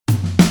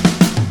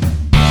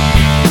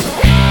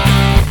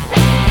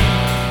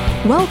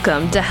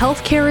Welcome to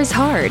Healthcare is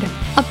Hard,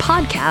 a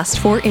podcast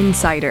for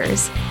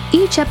insiders.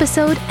 Each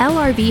episode,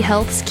 LRV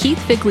Health's Keith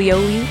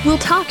Figlioli will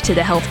talk to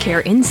the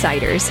healthcare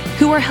insiders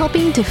who are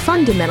helping to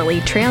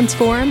fundamentally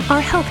transform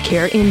our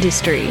healthcare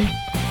industry.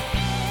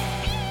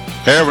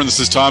 Hey everyone,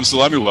 this is Tom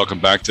Salemi. Welcome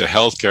back to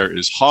Healthcare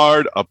is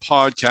Hard, a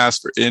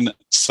podcast for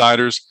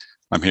insiders.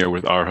 I'm here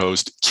with our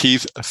host,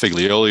 Keith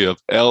Figlioli of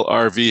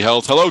LRV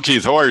Health. Hello,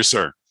 Keith. How are you,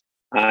 sir?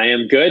 I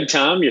am good,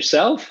 Tom.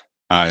 Yourself?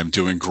 I am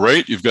doing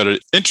great. You've got an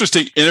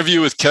interesting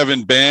interview with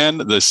Kevin Ban,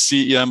 the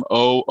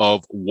CMO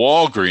of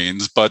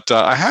Walgreens. But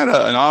I had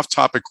an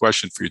off-topic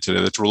question for you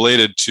today that's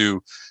related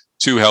to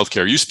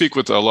healthcare. You speak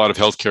with a lot of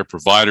healthcare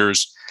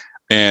providers,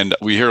 and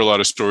we hear a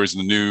lot of stories in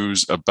the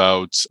news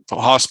about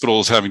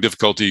hospitals having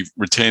difficulty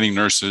retaining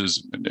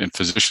nurses and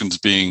physicians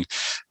being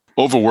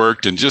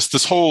overworked, and just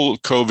this whole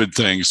COVID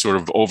thing sort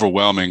of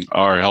overwhelming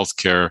our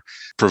healthcare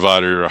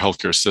provider or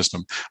healthcare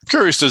system. I'm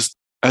curious,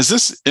 has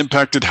this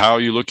impacted how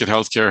you look at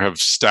healthcare? Have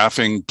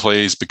staffing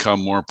plays become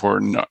more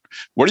important?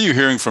 What are you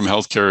hearing from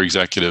healthcare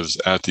executives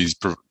at these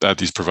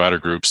provider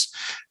groups?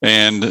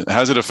 And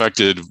has it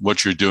affected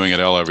what you're doing at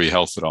LRV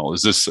Health at all?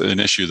 Is this an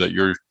issue that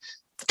you're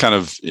kind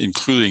of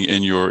including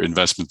in your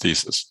investment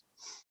thesis?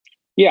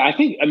 Yeah,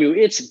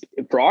 it's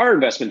for our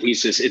investment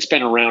thesis, it's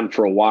been around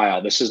for a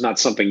while. This is not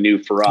something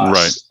new for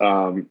us.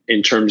 Right.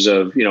 In terms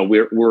of, we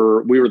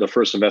were the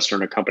first investor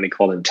in a company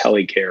called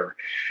IntelliCare,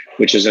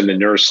 which is in the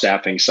nurse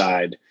staffing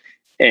side.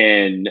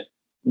 And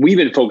we've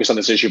been focused on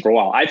this issue for a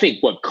while. I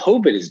think what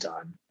COVID has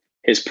done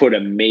is put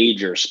a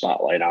major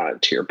spotlight on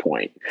it, to your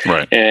point.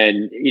 Right.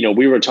 And,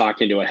 we were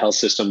talking to a health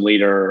system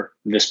leader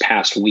this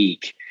past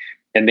week,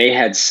 and they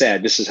had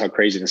said, this is how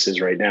crazy this is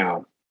right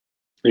now.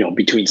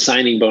 Between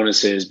signing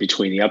bonuses,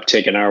 between the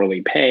uptick in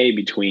hourly pay,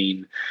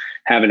 between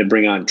having to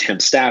bring on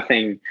temp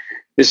staffing,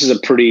 this is a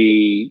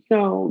pretty,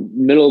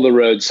 middle of the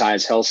road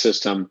size health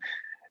system.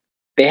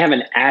 They have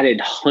an added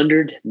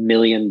 $100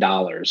 million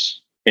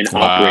in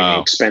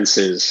operating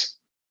expenses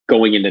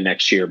going into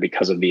next year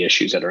because of the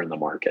issues that are in the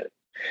market.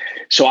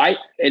 So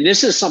and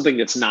this is something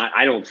that's not,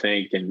 I don't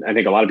think, and I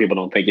think a lot of people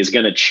don't think, is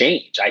going to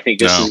change. I think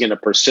this is going to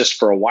persist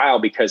for a while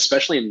because,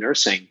 especially in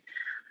nursing,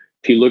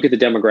 if you look at the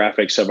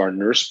demographics of our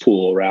nurse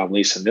pool around, at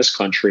least in this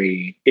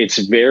country, it's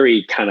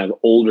very kind of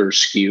older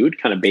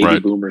skewed, kind of baby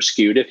boomer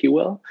skewed, if you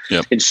will.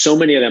 Yep. And so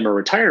many of them are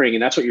retiring.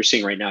 And that's what you're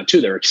seeing right now, too.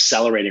 They're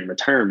accelerating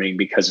retirement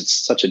because it's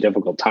such a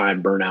difficult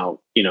time, burnout,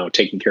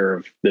 taking care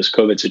of this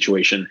COVID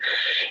situation.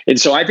 And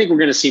so I think we're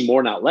going to see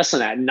more, not less than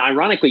that. And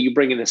ironically, you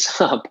bringing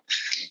this up,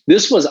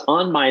 this was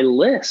on my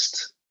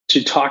list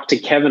to talk to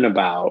Kevin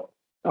about,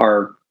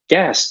 our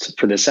guest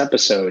for this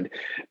episode,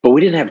 but we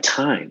didn't have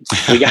time.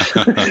 We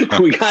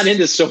got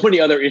into so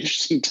many other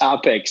interesting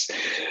topics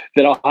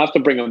that I'll have to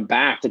bring him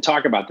back to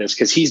talk about this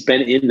because he's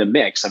been in the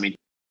mix. I mean,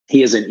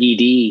 he is an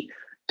ED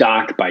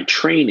doc by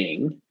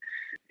training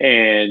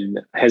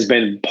and has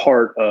been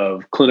part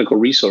of clinical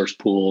resource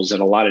pools at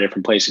a lot of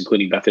different places,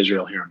 including Beth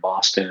Israel here in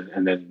Boston,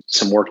 and then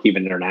some work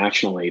even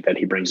internationally that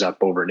he brings up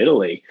over in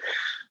Italy.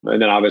 And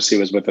then obviously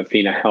was with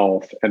Athena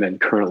Health, and then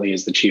currently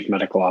is the chief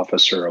medical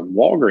officer of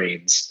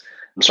Walgreens.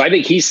 So I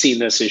think he's seen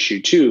this issue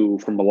too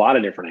from a lot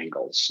of different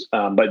angles.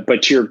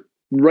 But you're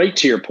right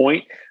to your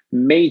point,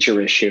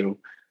 major issue,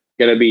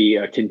 going to be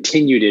a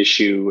continued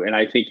issue. And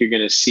I think you're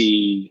going to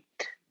see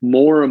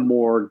more and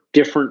more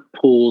different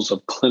pools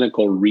of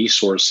clinical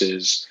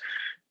resources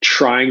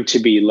trying to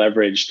be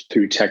leveraged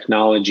through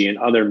technology and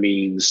other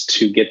means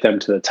to get them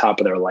to the top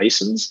of their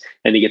license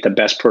and to get the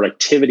best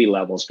productivity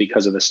levels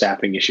because of the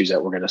staffing issues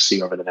that we're going to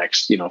see over the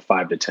next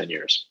 5 to 10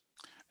 years.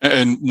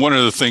 And one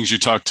of the things you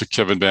talked to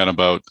Kevin Ban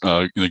about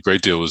in a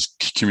great deal was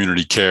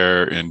community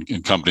care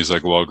and companies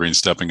like Walgreens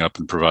stepping up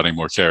and providing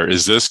more care.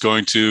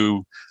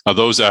 Are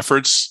those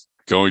efforts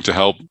going to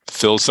help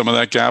fill some of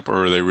that gap,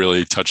 or are they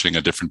really touching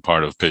a different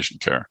part of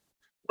patient care?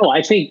 No,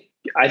 I think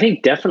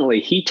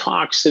definitely he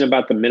talks in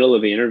about the middle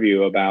of the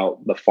interview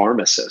about the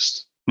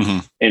pharmacist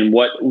and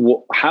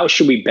how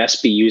should we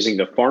best be using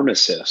the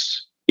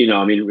pharmacist.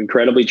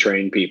 Incredibly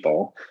trained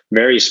people,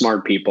 very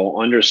smart people,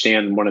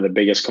 understand one of the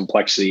biggest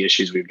complexity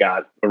issues we've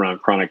got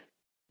around chronic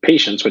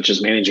patients, which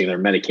is managing their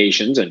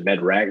medications and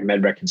med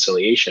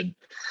reconciliation.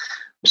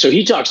 So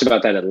he talks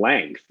about that at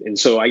length. And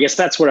so I guess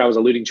that's what I was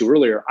alluding to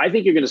earlier. I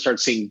think you're going to start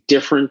seeing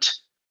different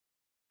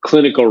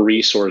clinical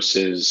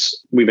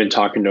resources. We've been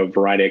talking to a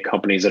variety of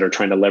companies that are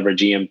trying to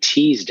leverage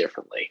EMTs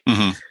differently.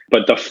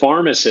 But the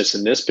pharmacist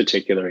in this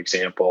particular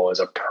example is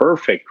a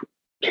perfect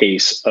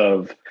case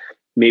of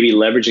maybe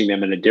leveraging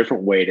them in a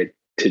different way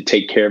to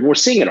take care of. And we're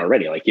seeing it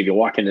already. Like if you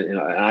walk into, and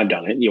I've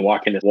done it, you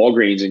walk into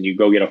Walgreens and you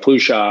go get a flu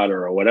shot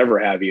or whatever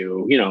have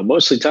you,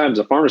 most of the times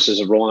the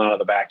pharmacist is rolling out of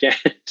the back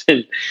end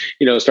and,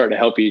 starting to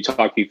help you,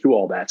 talk you through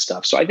all that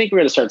stuff. So I think we're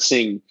going to start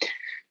seeing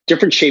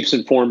different shapes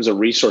and forms of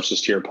resources,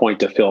 to your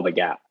point, to fill the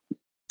gap.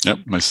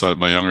 Yep.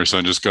 My younger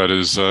son just got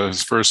his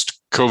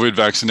first COVID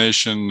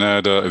vaccination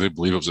at, I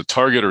believe it was a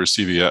Target or a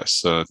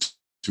CVS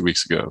 2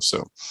 weeks ago.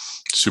 So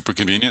super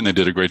convenient. And they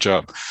did a great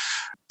job.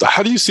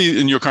 How do you see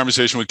in your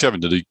conversation with Kevin?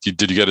 Did you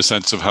get a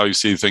sense of how you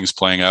see things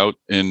playing out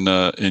in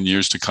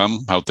years to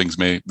come? How things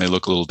may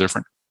look a little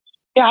different?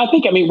 Yeah, I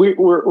think. I mean,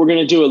 we're going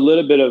to do a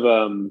little bit of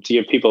to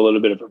give people a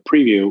little bit of a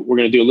preview. We're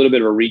going to do a little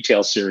bit of a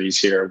retail series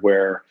here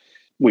where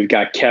we've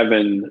got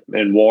Kevin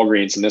and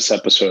Walgreens in this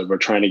episode. We're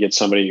trying to get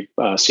somebody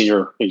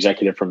senior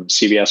executive from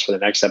CVS for the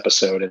next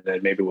episode, and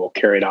then maybe we'll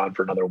carry it on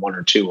for another one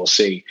or two. We'll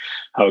see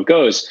how it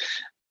goes.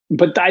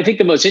 But I think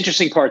the most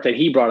interesting part that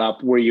he brought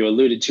up, where you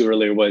alluded to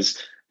earlier, was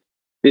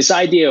this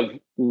idea of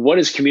what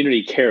does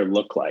community care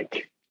look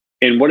like,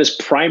 and what does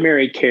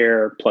primary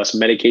care plus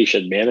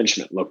medication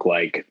management look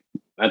like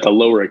at the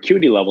lower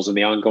acuity levels and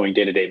the ongoing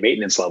day-to-day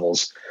maintenance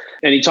levels.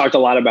 And he talked a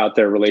lot about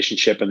their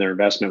relationship and their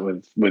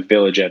investment with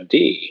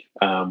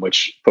VillageMD,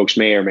 which folks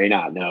may or may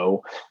not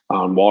know.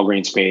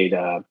 Walgreens made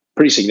a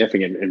pretty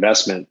significant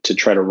investment to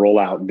try to roll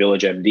out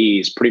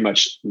VillageMDs pretty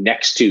much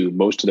next to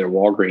most of their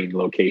Walgreens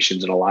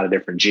locations in a lot of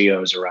different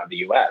geos around the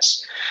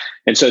US.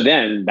 And so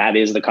then that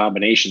is the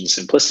combination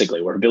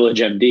simplistically, where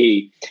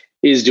VillageMD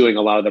is doing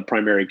a lot of the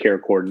primary care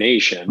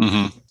coordination.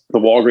 Mm-hmm. The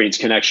Walgreens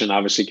connection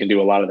obviously can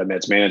do a lot of the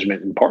meds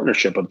management in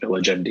partnership with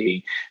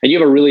VillageMD. And you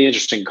have a really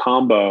interesting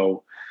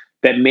combo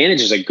that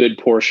manages a good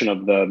portion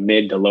of the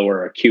mid to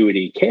lower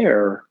acuity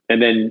care.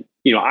 And then,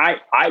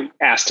 I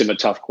asked him a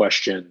tough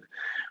question,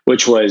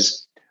 which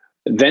was,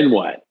 then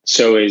what?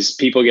 So as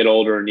people get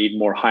older and need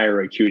more higher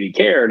acuity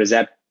care, does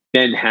that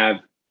then have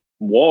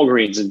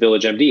Walgreens and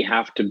VillageMD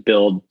have to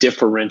build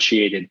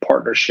differentiated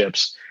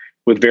partnerships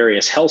with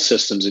various health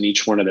systems in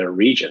each one of their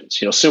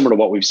regions, similar to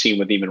what we've seen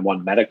with even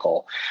One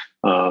Medical,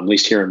 at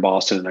least here in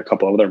Boston and a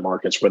couple of other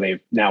markets where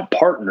they've now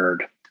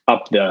partnered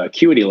up the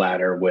acuity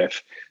ladder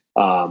with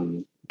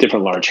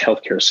different large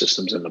healthcare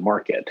systems in the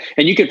market.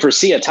 And you could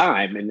foresee a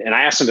time, and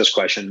I asked him this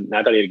question, and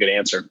I thought he had a good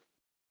answer.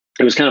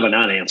 It was kind of a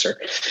non-answer,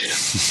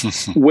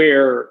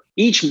 where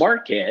each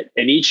market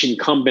and each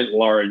incumbent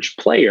large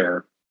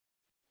player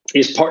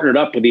is partnered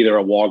up with either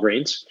a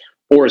Walgreens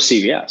or a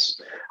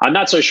CVS. I'm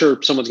not so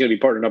sure someone's going to be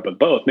partnered up with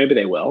both. Maybe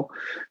they will.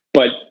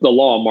 But the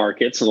law of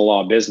markets and the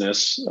law of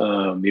business,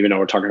 even though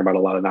we're talking about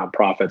a lot of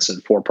nonprofits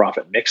and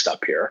for-profit mixed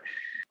up here,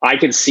 I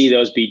can see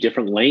those be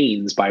different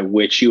lanes by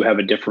which you have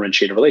a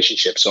differentiated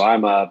relationship. So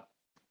I'm a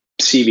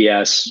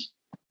CVS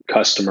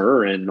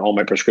customer and all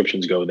my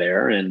prescriptions go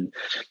there, and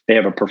they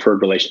have a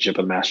preferred relationship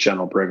with Mass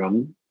General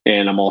Brigham.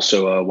 And I'm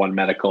also a One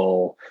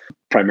Medical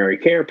primary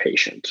care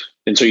patient.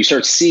 And so you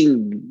start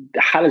seeing,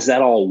 how does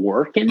that all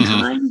work in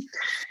time?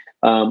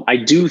 I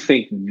do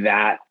think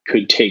that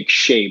could take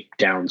shape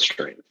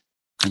downstream.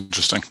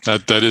 Interesting.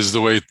 That is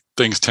the way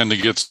things tend to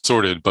get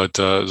sorted. But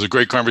it was a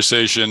great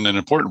conversation, an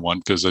important one,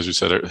 because as you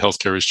said,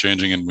 healthcare is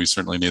changing and we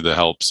certainly need the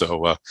help.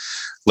 So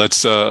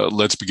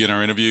let's begin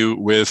our interview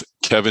with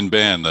Kevin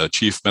Ban, the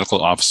Chief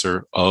Medical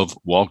Officer of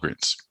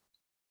Walgreens.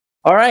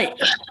 All right.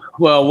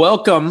 Well,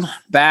 welcome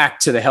back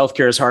to the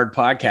Healthcare is Hard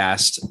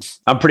podcast.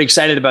 I'm pretty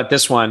excited about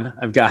this one.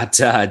 I've got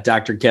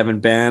Dr.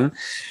 Kevin Ban,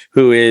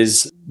 who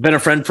has been a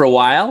friend for a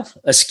while,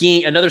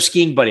 another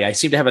skiing buddy. I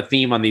seem to have a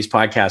theme on these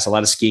podcasts, a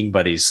lot of skiing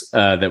buddies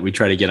that we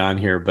try to get on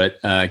here.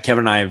 But Kevin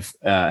and I have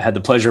had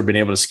the pleasure of being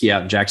able to ski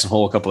out in Jackson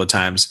Hole a couple of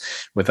times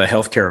with a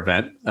healthcare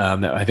event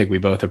that I think we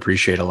both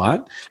appreciate a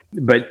lot.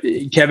 But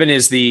Kevin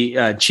is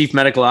the Chief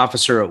Medical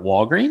Officer at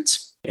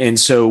Walgreens. And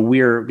so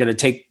we're going to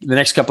take the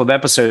next couple of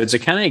episodes to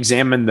kind of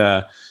examine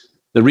the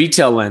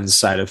retail lens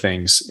side of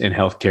things in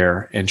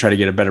healthcare and try to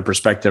get a better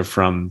perspective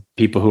from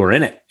people who are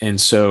in it. And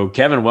so,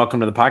 Kevin, welcome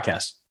to the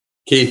podcast.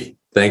 Keith,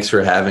 thanks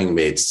for having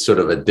me. It's sort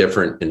of a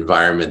different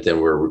environment than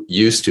we're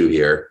used to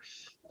here.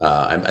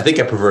 I think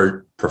I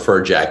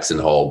prefer Jackson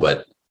Hole,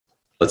 but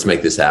let's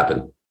make this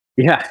happen.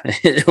 Yeah,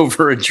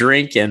 over a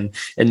drink and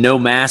no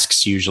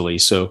masks usually.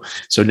 So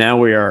now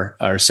we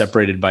are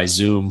separated by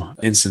Zoom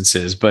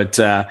instances, but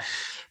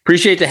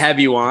appreciate to have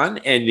you on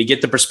and to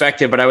get the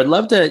perspective. But I would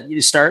love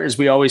to start, as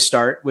we always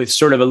start, with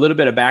sort of a little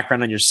bit of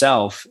background on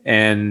yourself.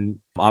 And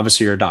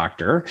obviously you're a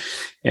doctor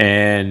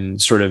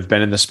and sort of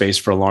been in the space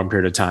for a long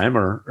period of time,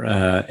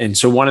 and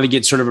so wanted to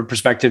get sort of a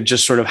perspective,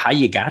 just sort of how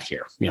you got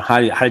here. How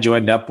did you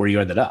end up where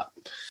you ended up?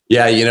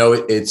 Yeah,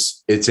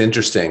 it's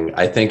interesting.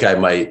 I think I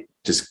might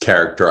just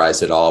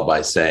characterize it all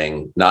by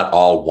saying not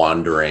all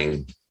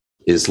wandering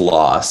is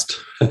lost.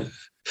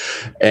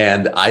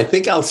 And I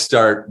think I'll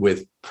start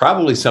with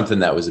probably something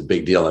that was a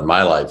big deal in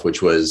my life,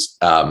 which was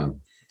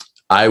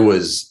I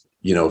was,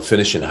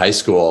 finishing high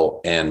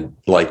school and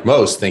like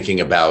most thinking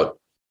about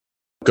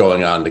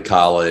going on to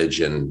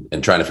college and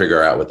trying to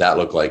figure out what that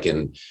looked like.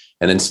 And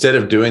instead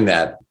of doing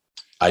that,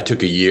 I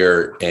took a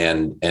year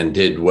and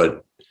did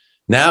what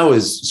now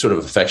is sort of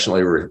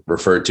affectionately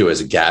referred to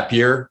as a gap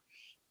year.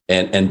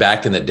 And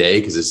back in the day,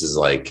 because this is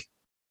like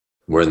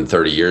more than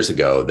 30 years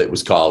ago, that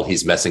was called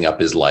He's Messing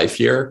Up His Life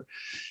Year.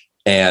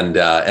 And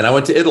I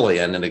went to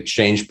Italy on an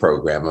exchange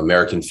program,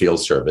 American Field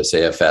Service,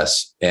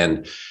 AFS.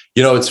 And,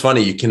 it's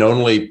funny, you can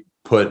only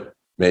put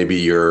maybe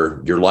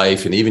your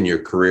life and even your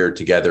career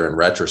together in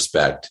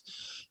retrospect.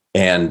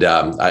 And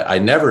I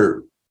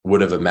never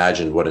would have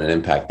imagined what an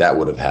impact that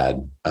would have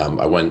had.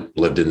 I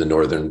lived in the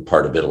northern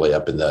part of Italy,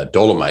 up in the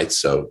Dolomites.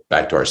 So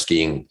back to our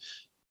skiing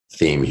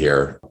theme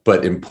here,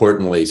 but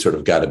importantly, sort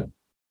of got a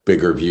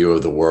bigger view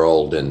of the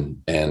world.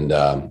 And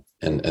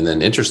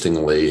then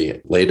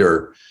interestingly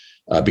later,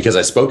 because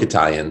I spoke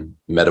Italian,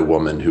 met a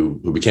woman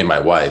who became my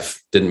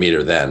wife, didn't meet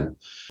her then.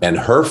 And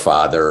her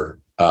father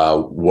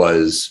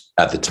was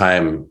at the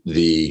time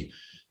the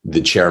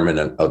chairman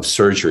of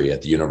surgery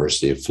at the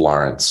University of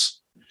Florence.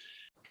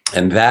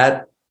 And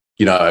that,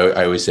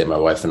 I always say my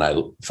wife and I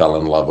fell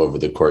in love over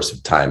the course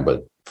of time,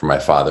 but for my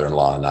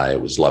father-in-law and I,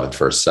 it was love at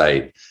first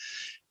sight.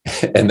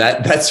 And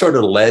that sort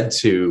of led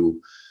to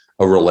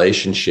a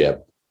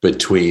relationship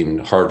between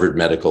Harvard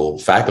medical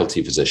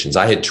faculty physicians.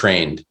 I had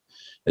trained,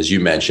 as you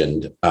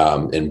mentioned,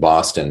 in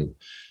Boston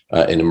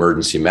in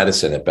emergency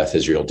medicine at Beth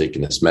Israel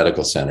Deaconess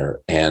Medical Center.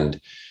 And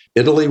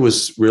Italy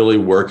was really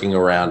working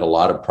around a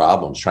lot of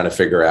problems, trying to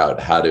figure out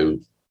how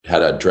to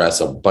address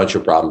a bunch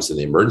of problems in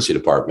the emergency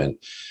department.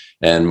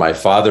 And my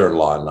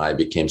father-in-law and I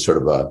became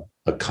sort of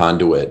a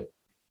conduit,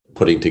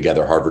 putting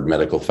together Harvard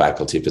medical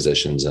faculty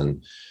physicians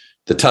and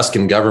the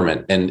Tuscan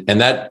government. And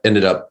that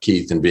ended up,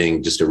 Keith, in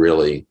being just a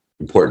really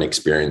important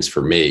experience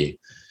for me.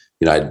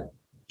 I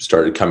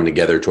started coming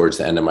together towards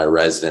the end of my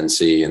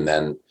residency and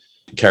then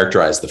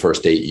characterized the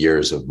first 8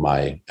 years of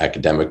my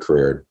academic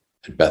career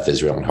at Beth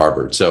Israel and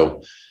Harvard.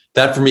 So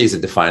that for me is a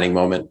defining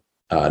moment,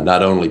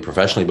 not only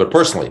professionally, but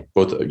personally.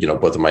 Both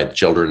of my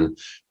children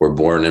were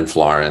born in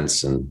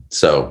Florence. And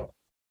so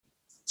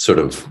sort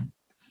of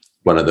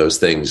one of those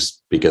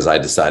things, because I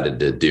decided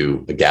to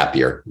do a gap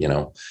year,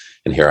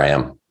 and here I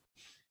am.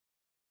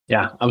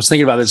 Yeah. I was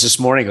thinking about this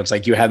morning. It's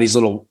like you have these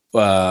little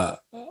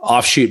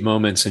offshoot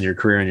moments in your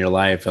career and your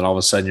life. And all of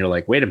a sudden you're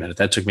like, wait a minute,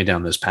 that took me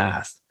down this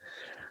path,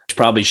 which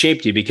probably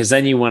shaped you, because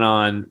then you went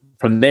on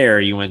from there,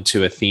 you went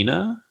to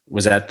Athena.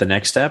 Was that the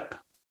next step?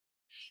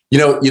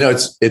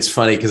 It's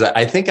funny because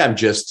I think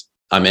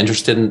I'm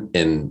interested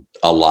in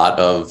a lot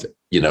of,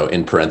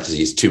 in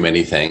parentheses, too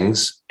many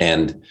things.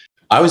 And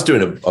I was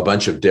doing a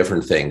bunch of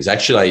different things.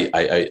 Actually,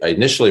 I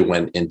initially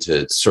went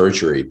into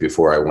surgery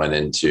before I went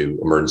into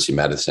emergency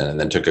medicine, and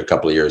then took a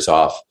couple of years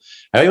off.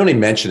 I only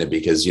mention it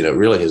because, it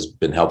really has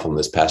been helpful in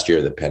this past year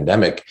of the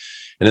pandemic.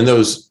 And in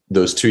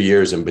those 2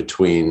 years in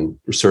between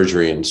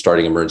surgery and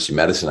starting emergency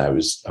medicine, I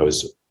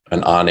was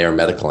an on-air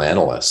medical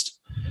analyst.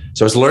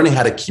 So I was learning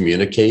how to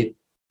communicate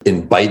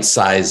in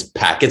bite-sized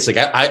packets. Like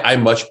I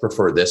much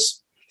prefer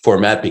this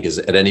format because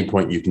at any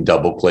point you can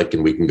double click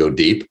and we can go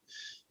deep.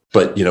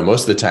 But,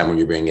 most of the time when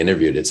you're being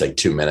interviewed, it's like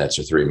 2 minutes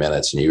or 3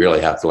 minutes, and you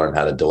really have to learn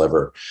how to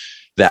deliver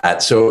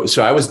that. So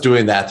I was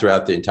doing that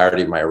throughout the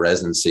entirety of my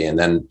residency, and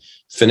then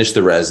finished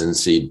the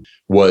residency.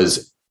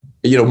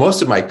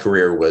 Most of my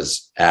career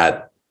was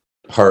at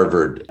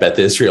Harvard, Beth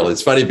Israel.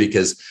 It's funny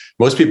because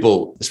most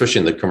people, especially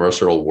in the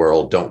commercial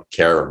world, don't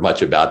care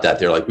much about that.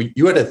 They're like,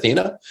 you at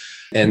Athena?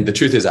 And the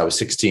truth is I was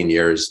 16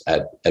 years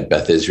at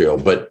Beth Israel.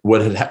 But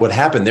what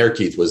happened there,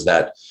 Keith, was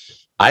that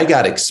I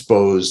got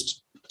exposed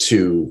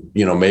to,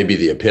 maybe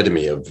the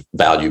epitome of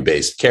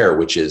value-based care,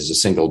 which is a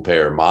single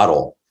payer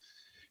model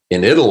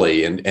in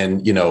Italy. And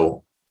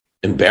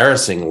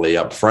embarrassingly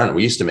upfront,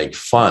 we used to make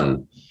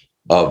fun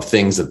of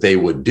things that they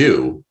would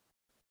do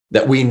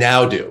that we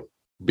now do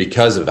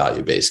because of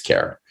value-based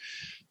care.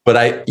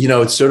 But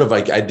it's sort of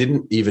like, I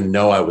didn't even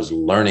know I was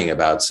learning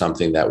about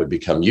something that would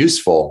become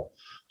useful,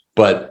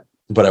 but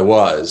I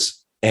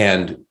was.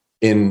 And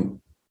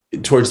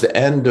towards the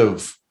end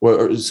of,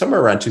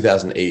 somewhere around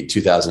 2008,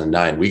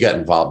 2009, we got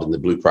involved in the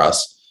Blue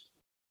Cross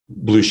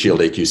Blue Shield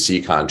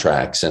AQC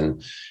contracts.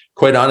 And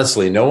quite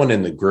honestly, no one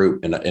in the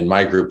group, in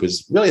my group,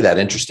 was really that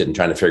interested in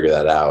trying to figure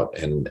that out.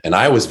 And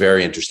I was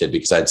very interested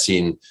because I'd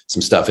seen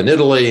some stuff in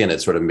Italy and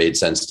it sort of made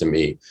sense to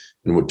me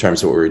in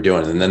terms of what we were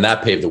doing. And then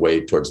that paved the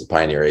way towards the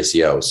Pioneer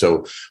ACO.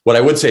 So what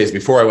I would say is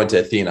before I went to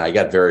Athena, I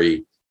got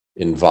very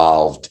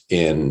involved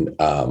in,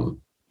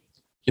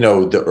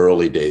 the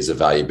early days of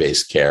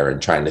value-based care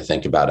and trying to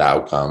think about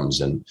outcomes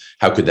and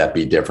how could that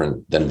be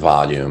different than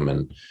volume.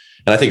 And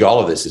I think all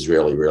of this is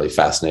really, really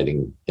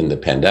fascinating in the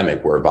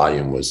pandemic where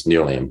volume was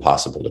nearly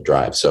impossible to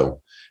drive. So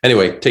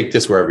anyway, take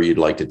this wherever you'd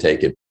like to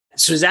take it.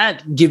 So does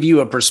that give you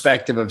a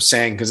perspective of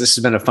saying, because this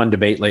has been a fun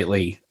debate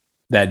lately,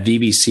 that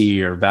VBC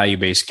or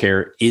value-based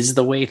care is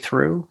the way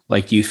through?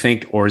 Like, do you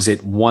think, or is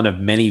it one of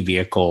many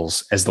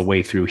vehicles as the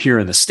way through here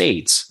in the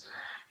States?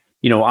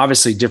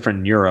 Obviously different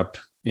in Europe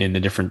in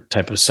the different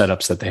type of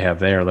setups that they have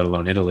there, let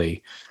alone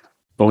Italy.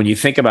 But when you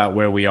think about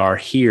where we are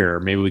here,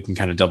 maybe we can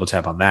kind of double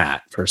tap on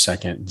that for a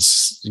second,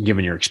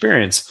 given your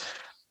experience.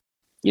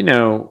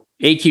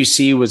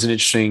 AQC was an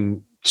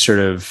interesting sort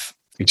of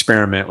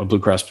experiment with Blue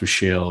Cross Blue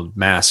Shield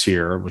Mass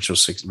here, which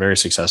was very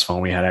successful.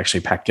 And we had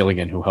actually Pat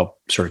Gilligan, who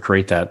helped sort of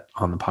create that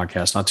on the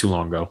podcast not too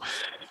long ago.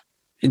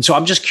 And so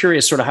I'm just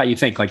curious sort of how you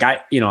think. Like,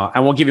 I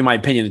won't give you my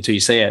opinion until you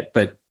say it,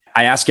 but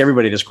I ask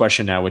everybody this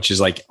question now, which is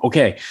like,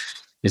 okay,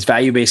 is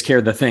value-based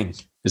care the thing?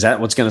 Is that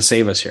what's going to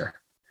save us here?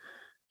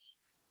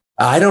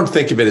 I don't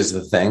think of it as the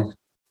thing.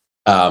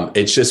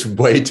 It's just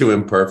way too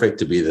imperfect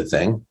to be the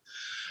thing.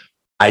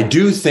 I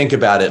do think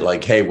about it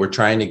like, hey, we're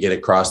trying to get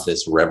across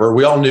this river.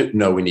 We all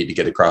know we need to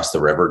get across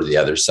the river to the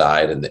other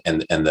side, and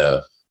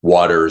the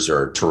waters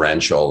are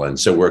torrential. And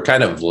so we're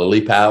kind of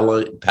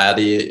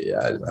lily-paddy.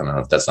 I don't know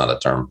if that's not a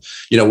term.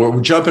 We're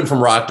jumping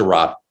from rock to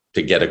rock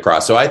to get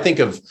across. So I think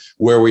of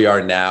where we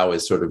are now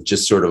as sort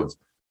of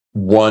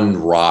one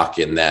rock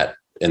in that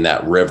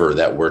river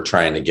that we're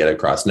trying to get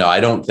across. No, I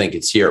don't think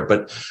it's here.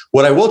 But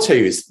what I will tell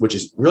you is, which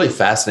is really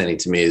fascinating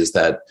to me, is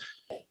that,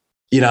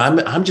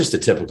 I'm just a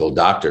typical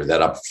doctor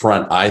that up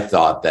front, I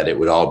thought that it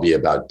would all be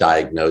about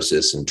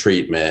diagnosis and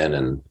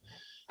treatment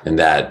and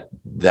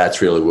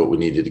that's really what we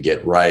needed to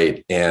get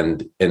right.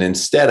 And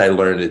instead I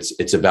learned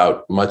it's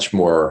about much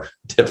more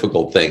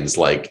difficult things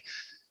like,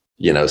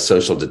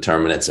 social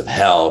determinants of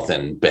health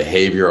and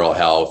behavioral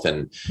health.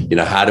 And,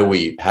 how do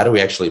we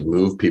actually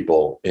move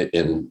people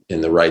in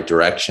the right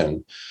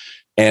direction?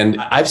 And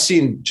I've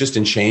seen, just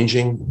in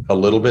changing a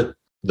little bit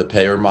the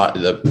payment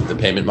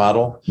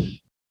model,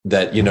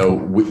 that,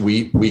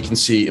 we can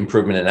see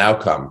improvement in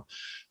outcome.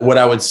 What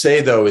I would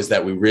say, though, is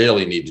that we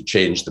really need to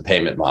change the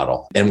payment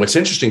model. And what's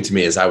interesting to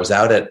me is I was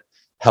out at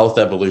Health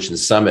Evolution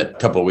Summit a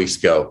couple of weeks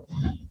ago.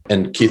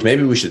 And Keith,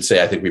 maybe we should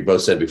say, I think we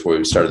both said before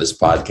we started this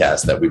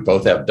podcast that we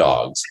both have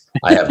dogs.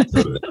 I have 2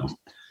 of them.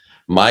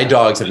 My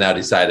dogs have now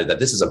decided that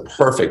this is a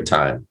perfect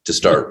time to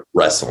start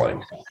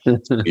wrestling.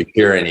 If you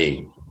hear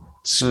any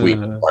squeak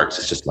barks,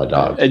 it's just my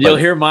dog. And you'll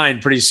hear mine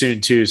pretty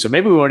soon too. So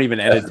maybe we won't even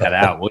edit that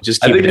out. We'll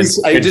just keep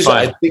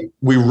I think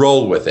we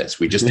roll with this.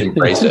 We just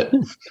embrace it.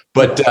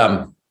 But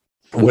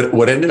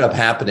what ended up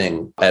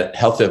happening at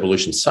Health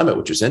Evolution Summit,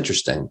 which was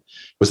interesting,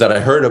 was that I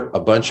heard a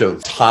bunch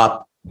of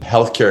top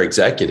healthcare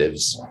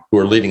executives who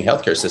are leading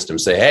healthcare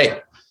systems say, hey,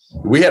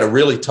 we had a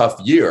really tough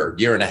year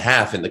and a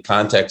half in the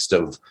context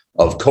of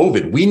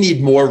COVID. We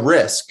need more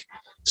risk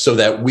so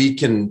that we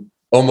can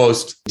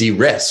almost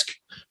de-risk.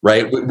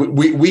 Right?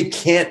 We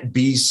can't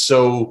be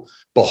so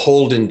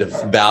beholden to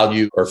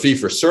value or fee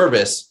for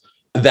service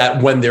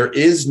that when there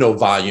is no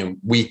volume,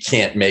 we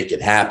can't make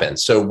it happen.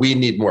 So we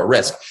need more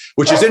risk,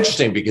 which is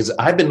interesting because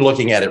I've been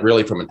looking at it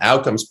really from an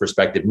outcomes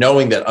perspective,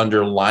 knowing that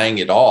underlying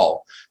it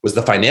all was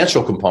the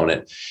financial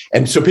component.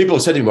 And so people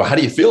have said to me, well, how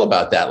do you feel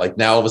about that? Like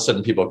now all of a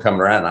sudden people are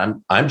coming around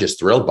and I'm just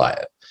thrilled by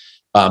it.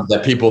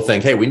 That people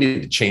think, hey, we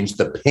need to change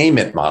the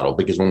payment model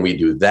because when we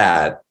do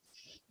that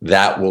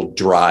will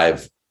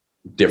drive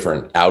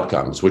different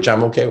outcomes, which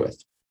I'm okay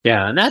with.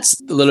 Yeah. And that's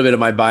a little bit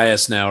of my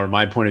bias now, or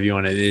my point of view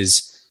on it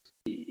is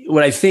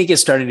what I think is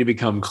starting to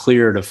become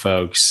clear to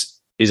folks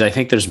is I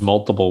think there's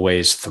multiple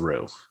ways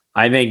through.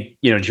 I think,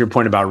 to your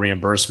point about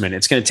reimbursement,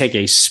 it's going to take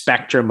a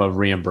spectrum of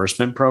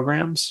reimbursement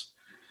programs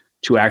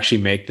to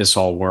actually make this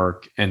all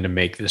work and to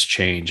make this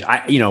change.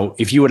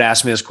 If you would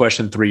ask me this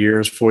question 3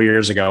 years, 4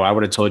 years ago, I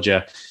would have told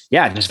you,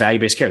 yeah, just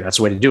value-based care. That's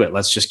the way to do it.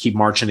 Let's just keep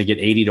marching to get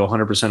 80 to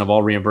 100% of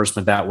all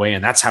reimbursement that way.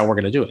 And that's how we're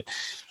going to do it.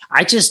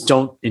 I just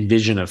don't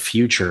envision a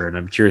future, and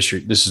I'm curious,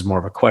 this is more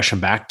of a question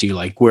back to you,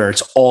 like where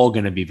it's all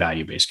going to be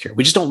value-based care.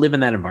 We just don't live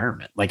in that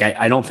environment. Like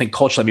I don't think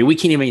culturally, we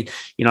can't even,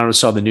 I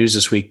saw the news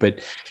this week, but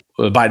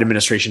the Biden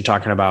administration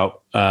talking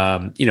about,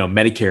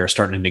 Medicare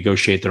starting to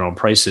negotiate their own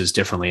prices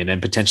differently and then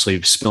potentially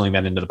spilling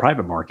that into the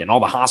private market. And all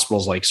the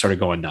hospitals started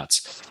going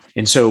nuts.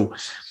 And so,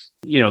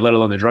 let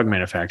alone the drug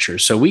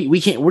manufacturers. So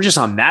we can't, we're just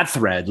on that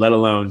thread, let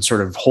alone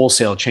sort of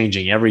wholesale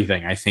changing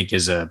everything, I think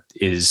is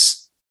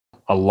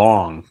a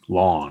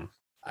long.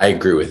 I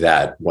agree with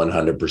that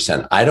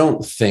 100%. I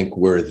don't think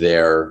we're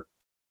there.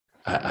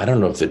 I don't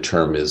know if the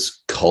term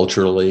is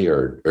culturally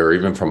or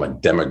even from a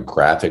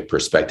demographic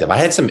perspective. I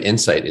had some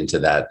insight into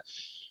that,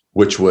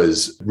 which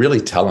was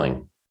really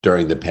telling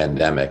during the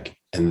pandemic.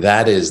 And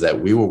that is that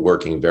we were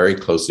working very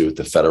closely with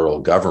the federal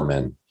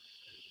government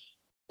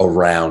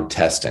around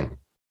testing.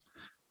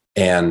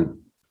 And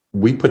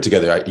we put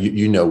together,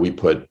 we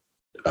put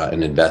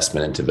an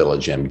investment into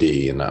Village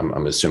MD, and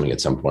I'm assuming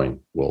at some point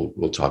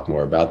we'll talk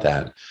more about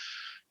that.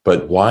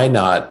 But why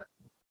not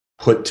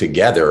put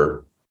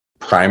together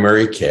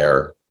primary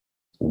care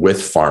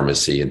with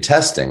pharmacy and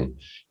testing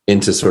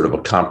into sort of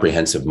a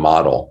comprehensive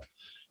model?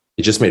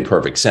 It just made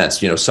perfect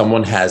sense.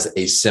 Someone has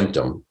a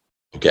symptom,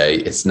 okay?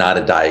 It's not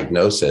a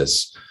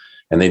diagnosis,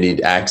 and they need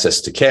access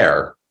to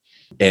care.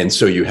 And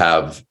so you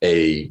have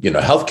a,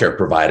 healthcare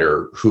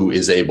provider who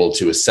is able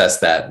to assess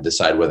that and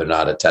decide whether or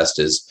not a test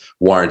is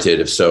warranted.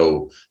 If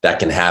so, that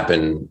can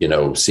happen,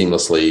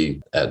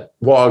 seamlessly at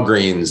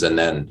Walgreens. And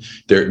then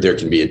there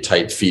can be a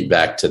tight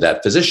feedback to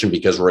that physician,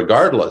 because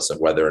regardless of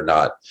whether or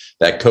not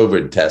that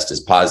COVID test is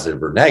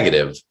positive or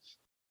negative,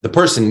 the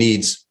person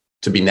needs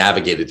to be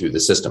navigated through the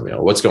system.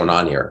 What's going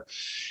on here?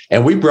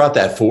 And we brought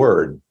that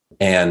forward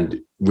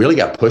and really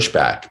got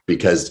pushback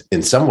because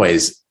in some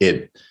ways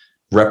it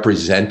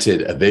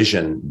represented a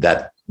vision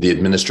that the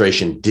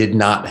administration did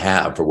not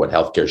have for what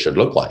healthcare should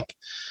look like.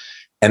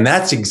 And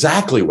that's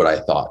exactly what I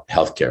thought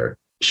healthcare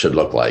should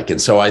look like. And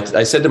so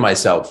I said to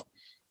myself,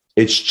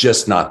 it's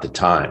just not the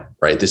time,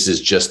 right? This is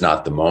just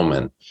not the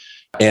moment.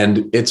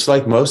 And it's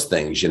like most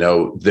things,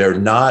 they're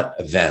not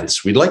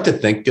events. We'd like to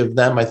think of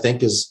them, I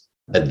think, as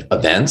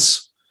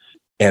events,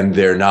 and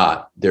they're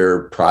not.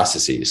 They're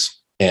processes.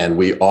 and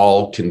we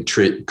all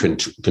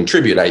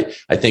contribute.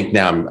 I think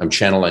now I'm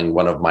channeling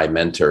one of my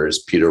mentors,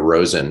 Peter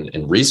Rosen,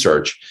 in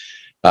research,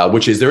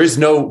 which is there is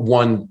no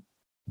one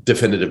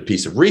definitive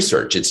piece of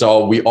research. It's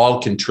all, we all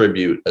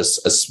contribute a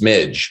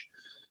smidge,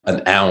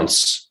 an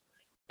ounce,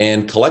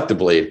 and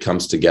collectively it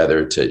comes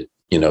together to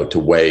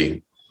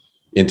weigh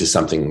into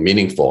something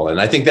meaningful.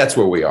 And I think that's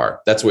where we are.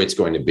 That's where it's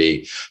going to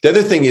be. The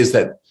other thing is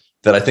that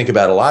I think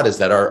about a lot is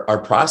that our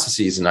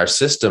processes and our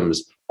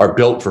systems are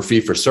built for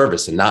fee for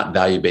service and not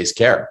value-based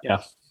care.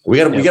 Yeah. We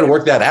got to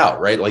work that out,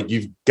 right? Like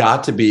you've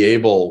got to be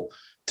able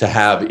to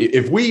have,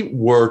 if we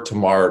were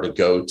tomorrow to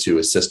go to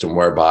a system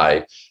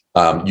whereby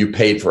you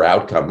paid for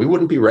outcome, we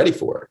wouldn't be ready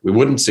for it. We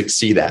wouldn't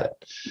succeed at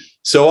it.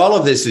 So all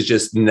of this is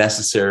just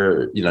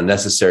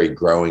necessary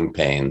growing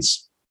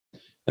pains,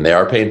 and they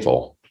are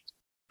painful.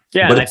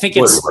 Yeah, and I think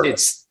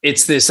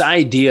it's this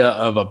idea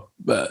of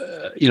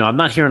I'm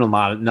not hearing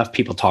enough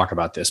people talk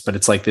about this, but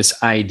it's like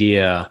this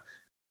idea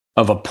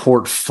of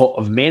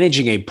of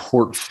managing a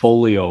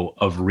portfolio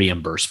of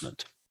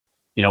reimbursement.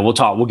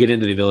 We'll get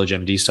into the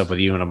VillageMD stuff with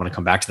you, and I'm going to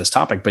come back to this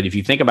topic. But if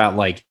you think about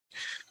like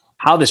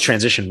how this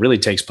transition really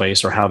takes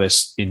place or how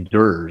this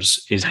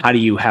endures, is how do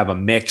you have a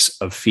mix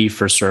of fee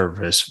for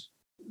service,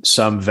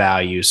 some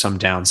value, some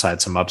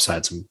downside, some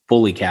upside, some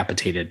fully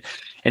capitated,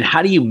 and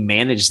how do you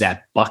manage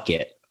that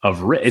bucket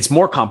of risk? It's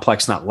more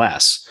complex, not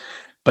less.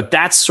 But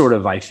that's sort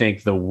of, I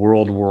think, the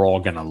world we're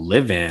all going to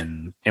live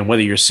in. And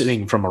whether you're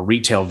sitting from a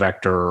retail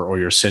vector or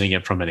you're sitting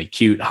it from an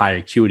high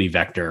acuity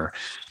vector,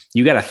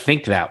 you got to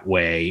think that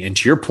way. And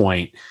to your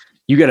point,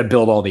 you got to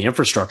build all the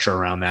infrastructure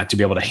around that to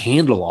be able to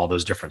handle all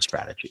those different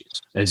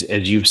strategies, as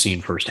you've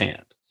seen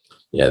firsthand.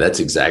 Yeah, that's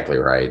exactly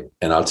right.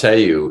 And I'll tell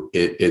you,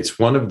 it's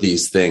one of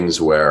these things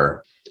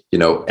where,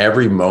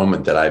 every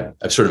moment that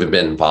I've sort of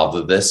been involved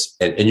with this,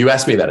 and you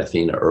asked me about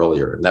Athena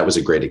earlier, and that was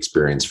a great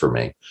experience for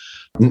me.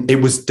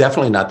 It was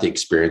definitely not the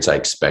experience I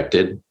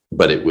expected,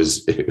 but it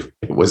was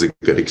a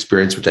good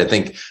experience, which I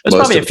think there's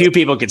probably a few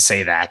people could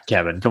say that,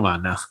 Kevin. Come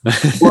on now.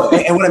 Well,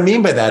 and what I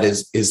mean by that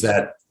is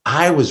that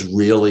I was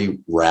really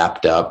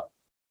wrapped up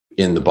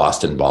in the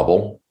Boston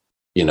bubble,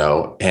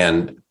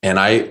 and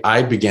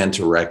I began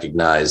to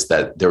recognize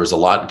that there was a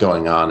lot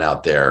going on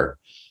out there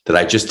that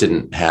I just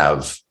didn't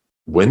have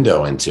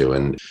window into.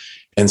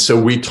 And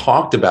so we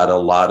talked about a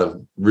lot of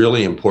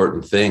really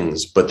important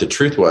things, but the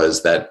truth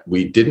was that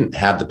we didn't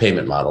have the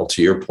payment model,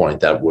 to your point,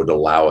 that would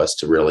allow us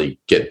to really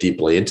get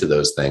deeply into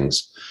those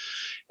things.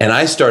 And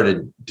I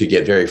started to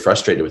get very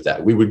frustrated with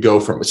that. We would go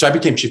so I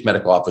became chief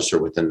medical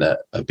officer within the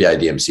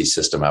BIDMC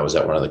system. I was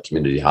at one of the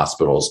community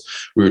hospitals.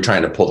 We were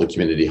trying to pull the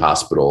community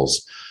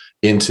hospitals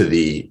into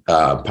the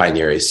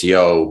Pioneer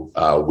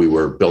ACO. We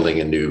were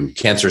building a new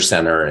cancer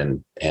center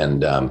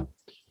and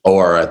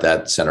OR at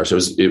that center. So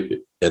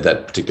at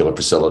that particular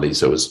facility.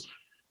 So it was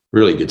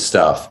really good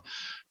stuff.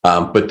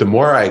 But the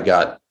more I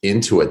got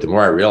into it, the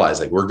more I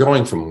realized like we're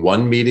going from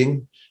one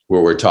meeting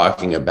where we're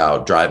talking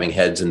about driving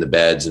heads in the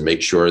beds and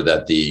make sure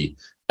that the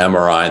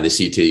MRI and the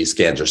CT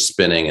scans are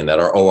spinning and that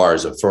our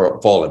ORs are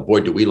full. And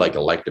boy, do we like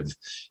elective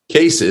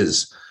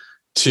cases,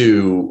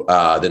 to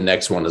the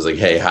next one is like,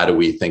 hey, how do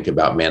we think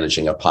about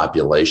managing a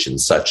population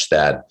such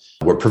that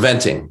we're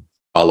preventing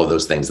all of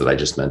those things that I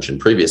just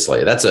mentioned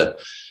previously? That's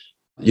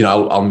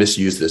I'll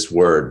misuse this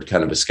word,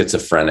 kind of a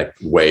schizophrenic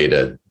way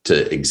to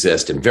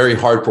exist, and very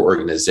hard for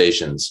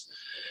organizations.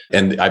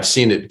 And I've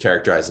seen it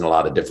characterized in a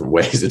lot of different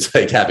ways. It's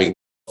like having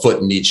a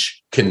foot in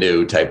each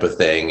canoe type of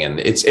thing.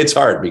 And it's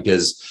hard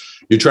because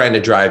you're trying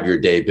to drive your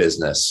day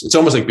business. It's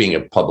almost like being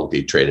a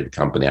publicly traded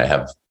company. I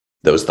have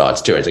those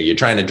thoughts too. It's like you're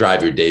trying to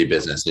drive your day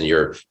business and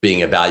you're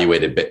being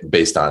evaluated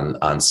based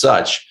on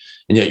such.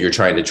 And yet you're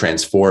trying to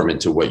transform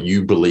into what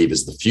you believe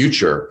is the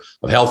future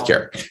of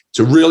healthcare. It's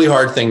a really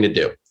hard thing to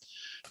do.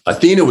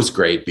 Athena was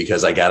great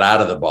because I got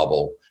out of the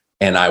bubble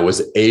and I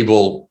was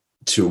able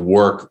to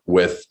work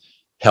with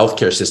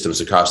healthcare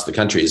systems across the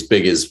country, as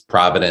big as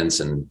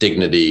Providence and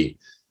Dignity,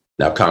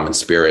 now Common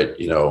Spirit,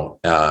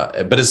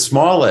 but as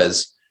small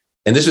as,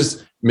 and this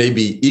is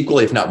maybe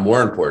equally, if not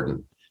more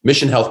important,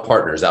 Mission Health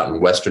Partners out in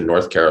Western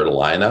North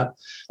Carolina,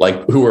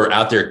 like who were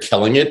out there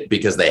killing it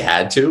because they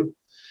had to.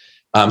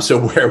 So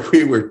where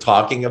we were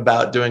talking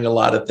about doing a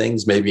lot of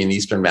things, maybe in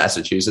Eastern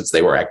Massachusetts,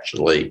 they were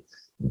actually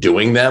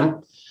doing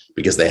them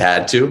because they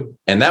had to.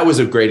 And that was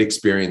a great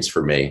experience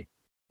for me,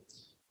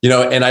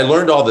 and I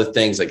learned all the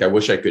things. Like, I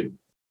wish I could,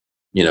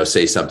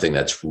 say something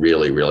that's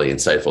really, really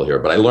insightful here,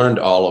 but I learned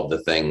all of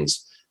the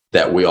things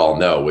that we all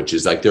know, which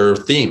is like, there are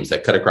themes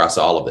that cut across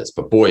all of this,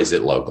 but boy, is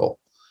it local.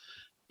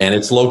 And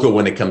it's local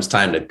when it comes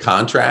time to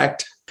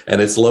contract,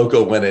 and it's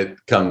local when it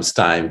comes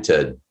time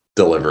to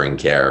delivering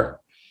care.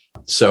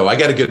 So I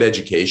got a good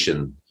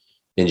education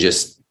in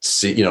just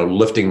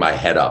lifting my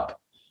head up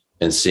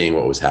and seeing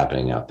what was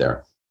happening out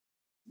there.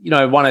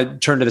 I want to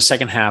turn to the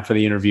second half of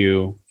the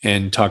interview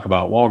and talk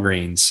about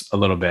Walgreens a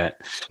little bit.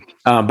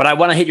 But I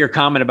want to hit your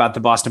comment about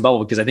the Boston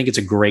bubble, because I think it's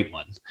a great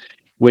one,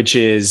 which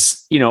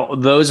is,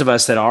 those of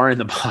us that are in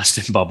the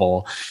Boston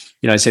bubble,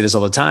 I say this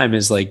all the time,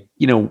 is like,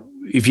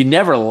 if you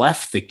never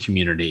left the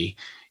community,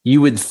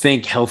 you would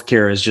think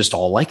healthcare is just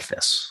all like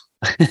this.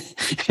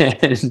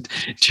 And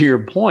to your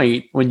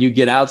point, when you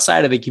get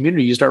outside of the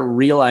community, you start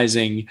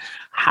realizing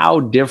how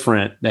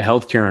different the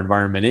healthcare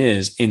environment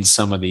is in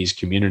some of these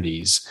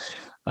communities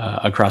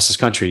across this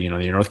country. You know,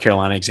 the North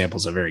Carolina example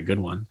is a very good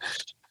one.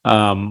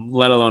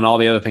 Let alone all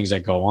the other things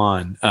that go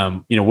on.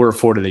 You know, we're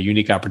afforded a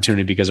unique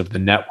opportunity because of the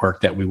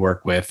network that we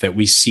work with, that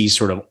we see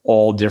sort of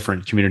all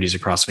different communities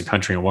across the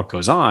country and what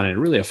goes on. And it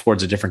really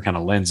affords a different kind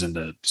of lens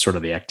into sort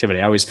of the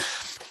activity.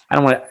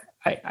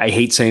 I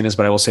hate saying this,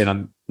 but I will say it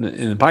in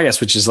the podcast,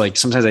 which is like,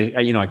 sometimes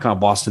I call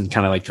Boston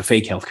kind of like the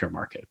fake healthcare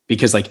market,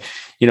 because like,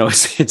 you know,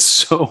 it's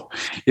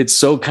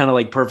so kind of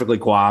like perfectly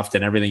coiffed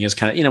and everything is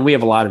kind of, you know, we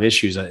have a lot of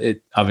issues,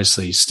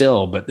 obviously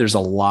still, but there's a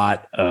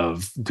lot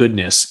of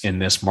goodness in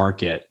this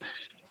market,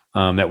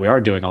 that we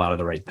are doing a lot of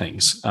the right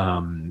things,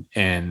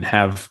 and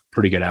have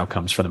pretty good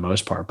outcomes for the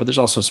most part, but there's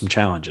also some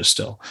challenges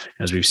still,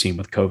 as we've seen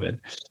with COVID.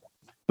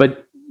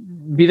 But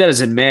be that as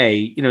it may,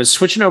 you know,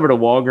 switching over to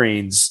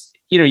Walgreens,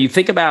 you know, you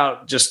think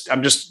about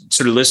I'm just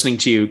sort of listening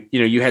to you, you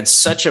know, you had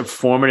such a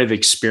formative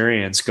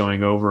experience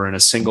going over in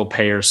a single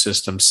payer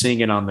system,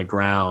 seeing it on the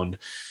ground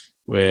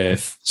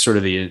with sort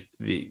of the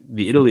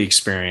Italy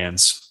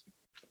experience.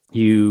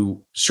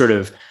 You sort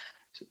of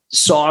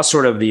saw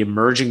sort of the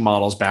emerging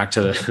models back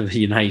to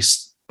the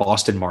nice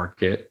Boston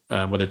market,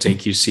 whether it's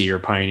AQC or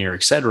Pioneer,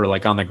 et cetera,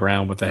 like on the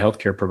ground with the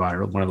healthcare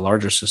provider, one of the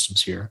larger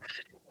systems here.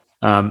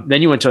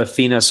 Then you went to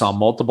Athena, saw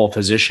multiple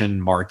physician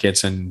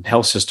markets and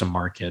health system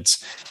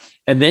markets.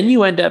 And then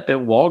you end up at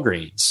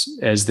Walgreens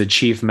as the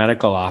chief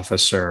medical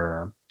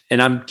officer.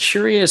 And I'm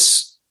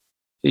curious,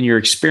 in your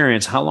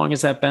experience, how long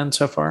has that been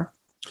so far?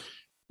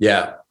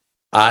 Yeah,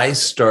 I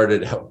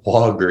started at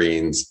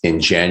Walgreens in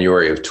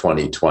January of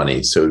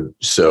 2020.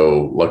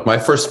 So look, my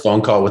first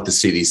phone call with the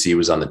CDC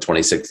was on the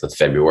 26th of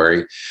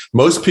February.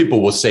 Most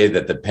people will say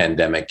that the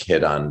pandemic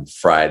hit on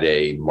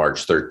Friday,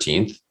 March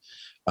 13th.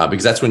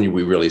 Because that's when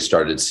we really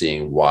started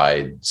seeing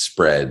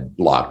widespread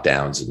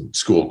lockdowns and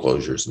school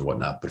closures and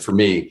whatnot. But for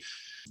me,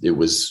 it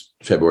was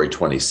February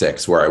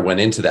 26th, where I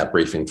went into that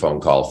briefing phone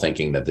call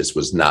thinking that this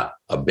was not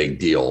a big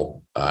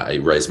deal. I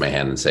raised my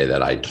hand and say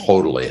that I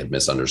totally had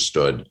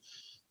misunderstood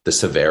the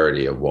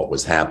severity of what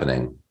was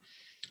happening,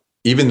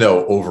 even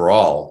though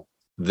overall,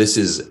 this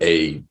is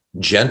a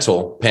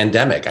gentle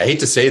pandemic. I hate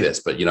to say this,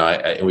 but, you know,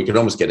 we could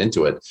almost get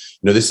into it.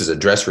 You know, this is a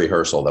dress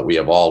rehearsal that we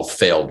have all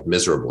failed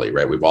miserably,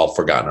 right? We've all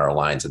forgotten our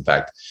lines. In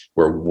fact,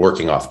 we're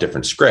working off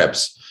different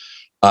scripts.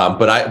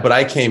 But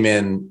I came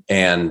in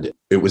and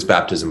it was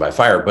baptism by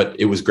fire, but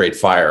it was great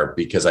fire,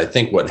 because I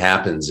think what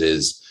happens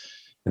is,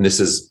 and this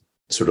is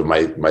sort of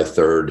my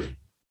third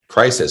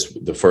crisis,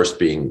 the first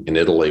being in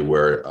Italy,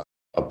 where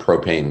a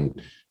propane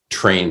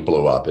train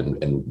blew up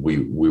and we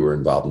were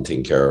involved in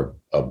taking care of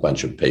a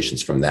bunch of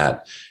patients from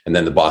that. And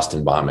then the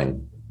Boston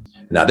bombing.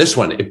 Now this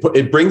one,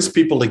 it brings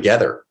people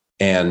together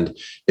and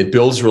it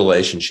builds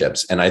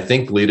relationships. And I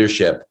think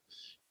leadership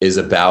is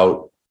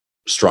about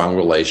strong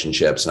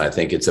relationships. And I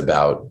think it's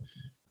about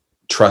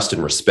trust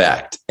and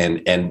respect.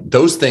 And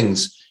those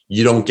things,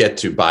 you don't get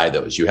to buy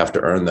those. You have to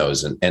earn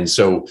those. And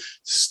so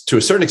to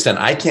a certain extent,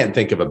 I can't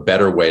think of a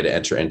better way to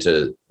enter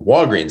into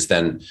Walgreens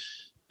than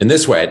in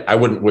this way. I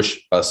wouldn't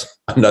wish us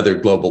another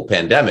global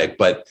pandemic,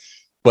 but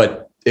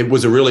it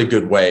was a really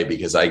good way,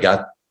 because I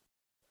got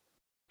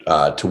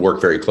to work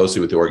very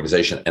closely with the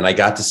organization and I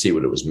got to see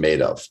what it was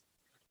made of.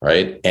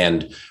 Right.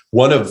 And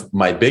one of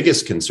my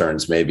biggest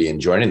concerns maybe in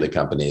joining the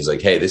company is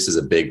like, hey, this is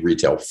a big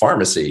retail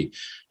pharmacy.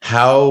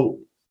 How,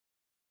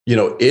 you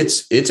know,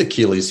 its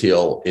Achilles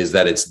heel is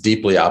that it's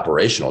deeply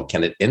operational.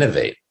 Can it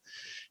innovate?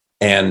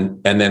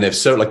 And then if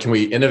so, like, can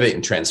we innovate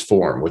and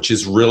transform, which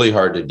is really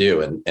hard to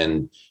do.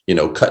 And, you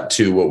know, cut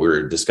to what we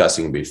were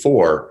discussing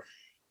before,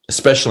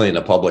 especially in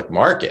a public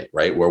market,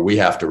 right, where we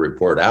have to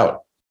report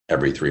out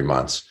every 3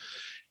 months.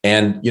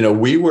 And, you know,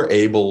 we were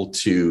able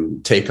to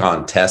take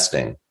on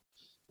testing.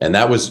 And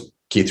that was,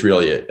 Keith,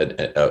 really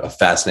a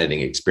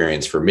fascinating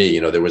experience for me. You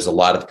know, there was a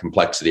lot of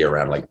complexity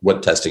around like,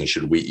 what testing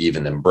should we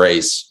even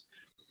embrace?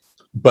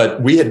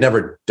 But we had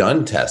never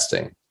done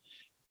testing.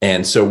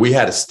 And so we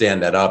had to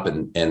stand that up,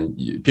 and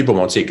people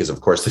won't see it because,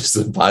 of course, this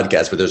is a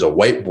podcast, but there's a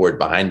whiteboard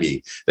behind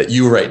me that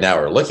you right now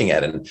are looking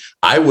at. And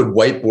I would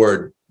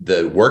whiteboard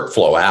the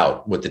workflow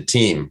out with the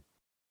team.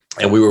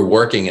 And we were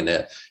working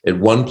in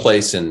one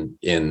place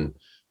in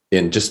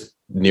just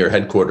near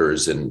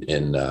headquarters in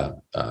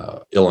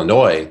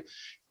Illinois.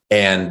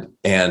 And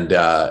then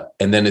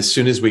as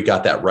soon as we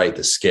got that right,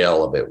 the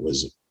scale of it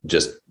was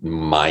just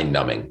mind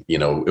numbing. You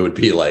know, it would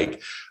be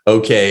like,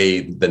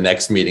 okay, the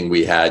next meeting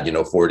we had,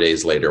 4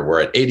 days later,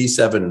 we're at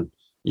 87,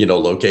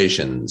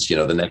 locations,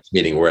 the next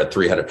meeting we're at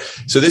 300.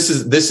 So this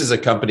is a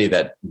company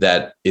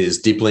that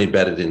is deeply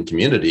embedded in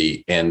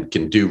community and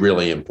can do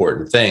really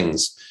important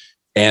things.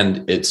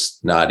 And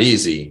it's not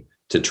easy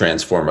to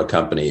transform a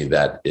company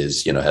that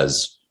is,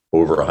 has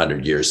over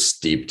 100 years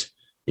steeped,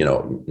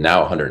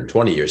 now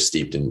 120 years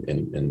steeped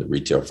in the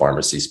retail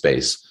pharmacy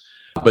space.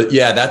 But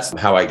yeah, that's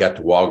how I got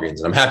to Walgreens.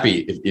 And I'm happy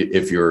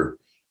if you're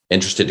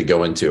interested to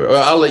go into it.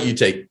 I'll let you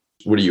take,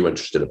 what are you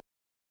interested in?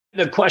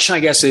 The question, I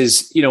guess,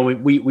 is,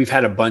 we've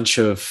had a bunch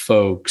of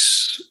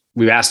folks,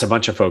 we've asked a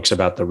bunch of folks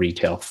about the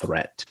retail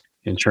threat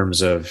in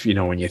terms of,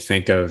 when you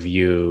think of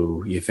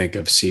you think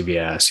of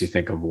CVS, you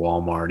think of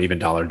Walmart, even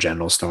Dollar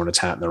General's throwing its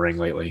hat in the ring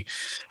lately,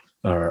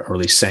 or at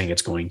least saying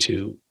it's going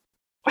to.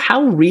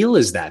 How real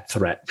is that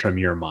threat from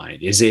your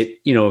mind? Is it,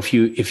 if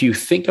you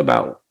think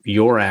about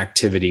your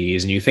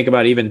activities and you think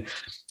about even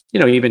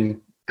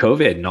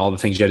COVID and all the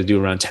things you had to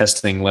do around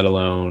testing, let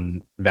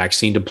alone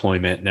vaccine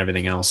deployment and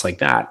everything else like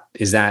that,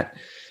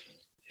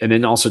 and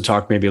then also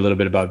talk maybe a little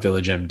bit about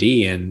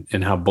VillageMD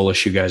and how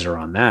bullish you guys are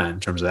on that in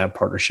terms of that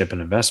partnership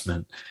and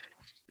investment.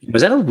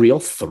 Was that a real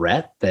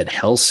threat that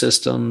health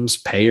systems,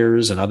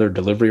 payers, and other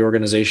delivery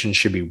organizations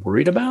should be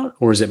worried about?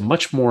 Or is it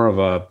much more of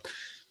a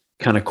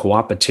kind of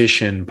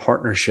co-opetition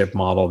partnership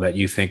model that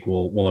you think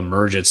will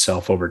emerge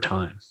itself over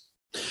time?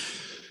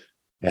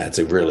 Yeah, it's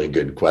a really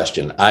good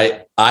question.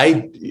 I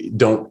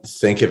don't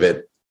think of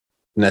it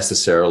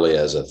necessarily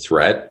as a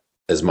threat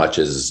as much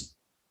as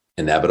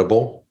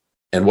inevitable.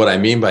 And what I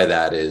mean by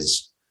that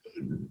is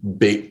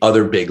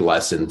other big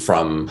lesson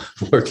from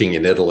working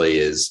in Italy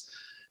is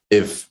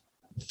if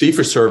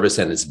fee-for-service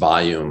and its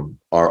volume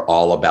are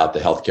all about the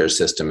healthcare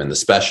system and the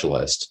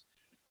specialist,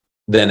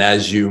 then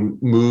as you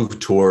move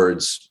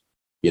towards,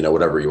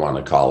 whatever you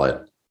want to call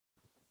it,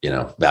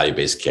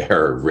 value-based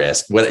care or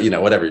risk,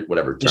 whatever term.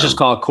 Let's just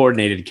call it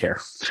coordinated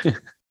care.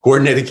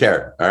 Coordinated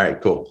care. All right,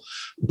 cool.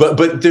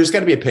 But there's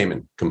got to be a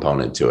payment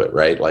component to it,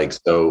 right? Like,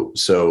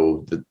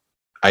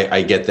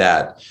 I get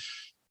that.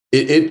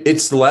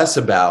 It's less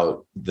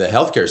about the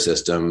healthcare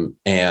system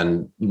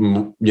and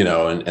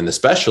the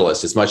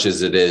specialist as much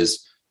as it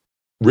is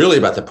really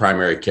about the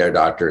primary care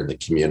doctor in the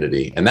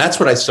community. And that's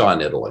what I saw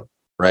in Italy,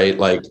 right?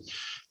 Like,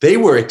 they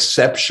were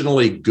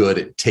exceptionally good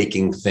at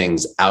taking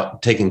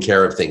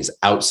care of things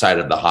outside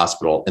of the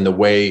hospital in a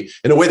way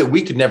that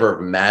we could never have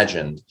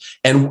imagined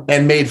and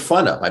made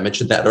fun of. I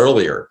mentioned that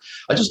earlier.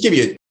 I'll just give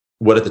you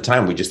what at the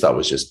time we just thought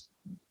was just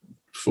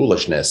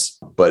foolishness,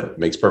 but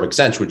makes perfect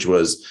sense, which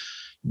was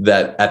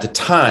that at the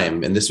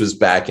time, and this was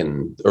back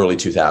in early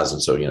 2000,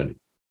 so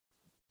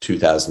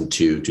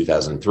 2002,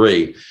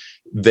 2003,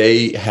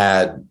 they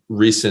had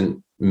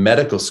recent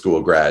medical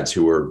school grads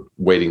who were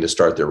waiting to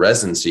start their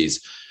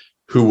residencies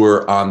who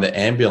were on the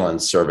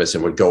ambulance service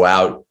and would go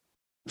out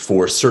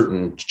for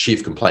certain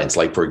chief complaints,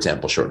 like, for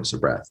example, shortness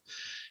of breath.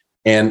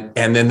 And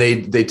then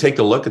they take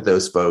a look at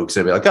those folks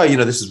and be like, oh,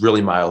 this is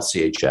really mild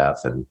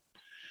CHF. And,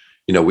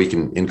 we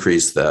can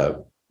increase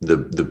the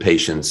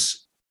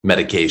patient's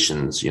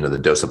medications, the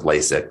dose of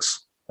Lasix.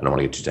 I don't want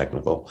to get too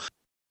technical.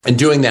 And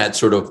doing that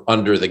sort of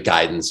under the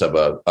guidance of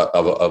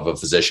a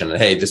physician. And,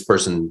 hey, this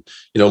person,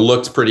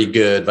 looks pretty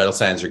good. Vital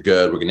signs are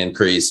good. We're going to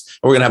increase.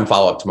 And we're going to have them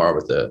follow up tomorrow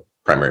with the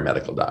primary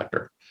medical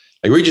doctor.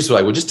 Like, we'll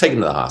just take them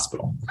to the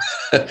hospital.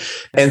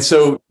 And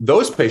so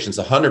those patients,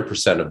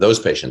 100% of those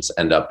patients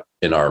end up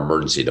in our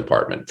emergency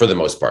department for the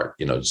most part,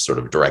 just sort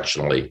of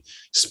directionally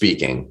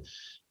speaking.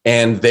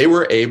 And they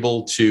were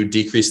able to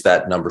decrease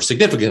that number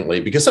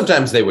significantly because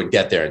sometimes they would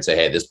get there and say,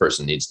 hey, this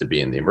person needs to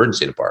be in the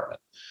emergency department.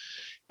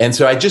 And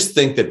so I just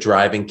think that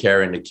driving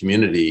care in the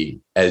community,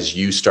 as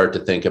you start to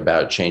think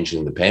about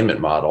changing the payment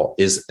model,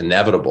 is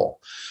inevitable.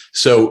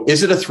 So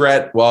is it a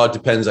threat? Well, it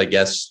depends, I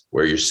guess,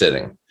 where you're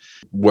sitting.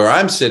 Where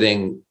I'm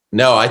sitting,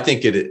 no, I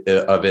think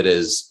of it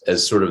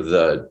as sort of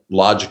the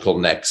logical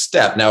next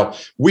step. Now,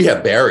 we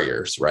have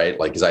barriers, right?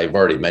 Like, as I've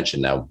already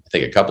mentioned now, I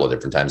think a couple of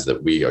different times,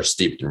 that we are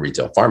steeped in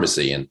retail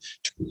pharmacy, and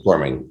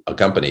transforming a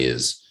company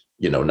is,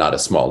 not a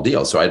small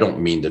deal. So I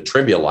don't mean to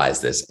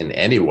trivialize this in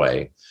any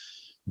way,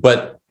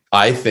 but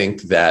I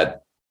think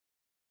that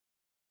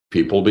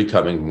people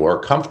becoming more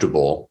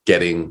comfortable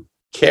getting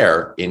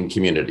care in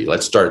community.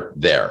 Let's start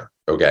there.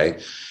 Okay.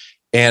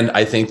 And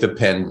I think the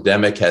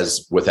pandemic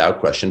has,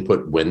 without question,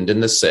 put wind in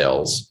the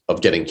sails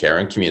of getting care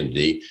in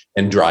community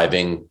and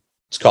driving,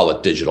 let's call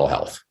it digital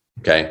health.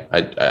 Okay.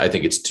 I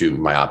think it's too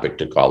myopic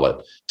to call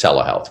it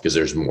telehealth because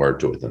there's more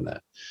to it than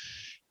that.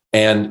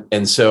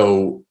 And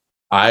so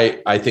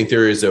I think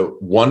there is a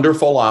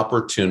wonderful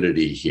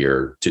opportunity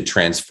here to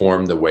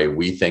transform the way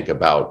we think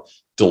about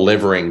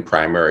delivering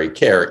primary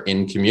care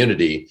in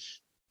community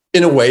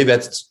in a way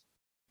that's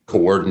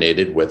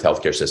coordinated with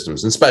healthcare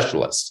systems and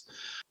specialists.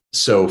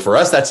 So for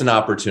us, that's an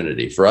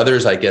opportunity. For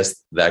others, I guess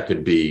that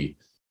could be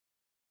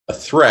a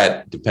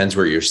threat. Depends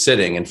where you're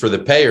sitting. And for the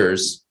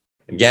payers,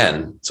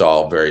 again, it's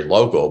all very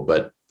local,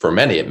 but for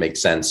many, it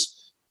makes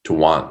sense to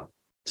want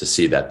to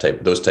see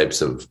those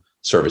types of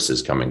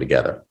services coming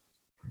together.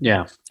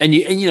 Yeah.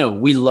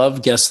 And we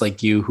love guests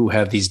like you who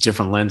have these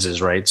different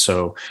lenses, right?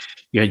 So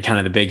you had kind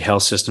of the big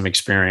health system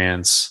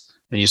experience,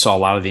 and you saw a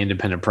lot of the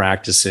independent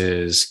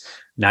practices.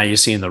 Now you're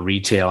seeing the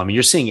retail. I mean,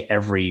 you're seeing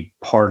every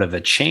part of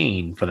the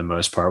chain for the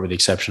most part, with the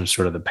exception of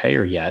sort of the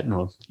payer yet.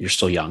 Well, you're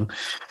still young,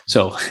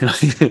 so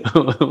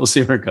we'll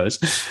see where it goes.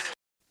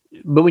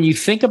 But when you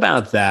think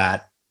about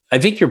that, I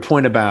think your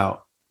point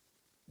about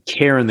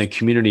care in the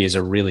community is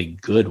a really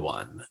good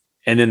one.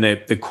 And then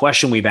the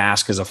question we've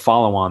asked as a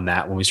follow on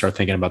that, when we start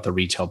thinking about the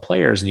retail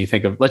players, and you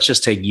think of, let's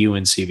just take you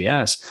and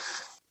CVS.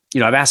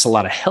 I've asked a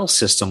lot of health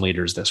system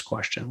leaders this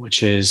question,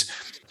 which is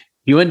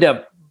you end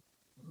up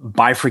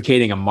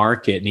bifurcating a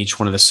market in each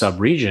one of the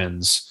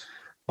sub-regions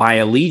by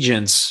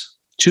allegiance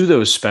to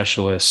those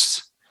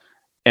specialists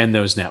and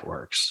those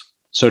networks.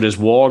 So does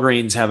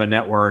Walgreens have a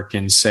network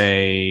in,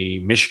 say,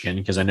 Michigan,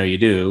 because I know you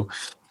do,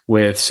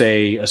 with,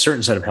 say, a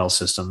certain set of health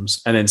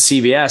systems, and then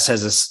CVS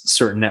has a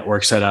certain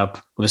network set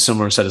up with a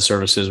similar set of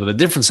services with a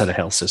different set of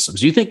health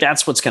systems? Do you think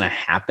that's what's going to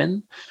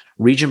happen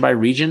region by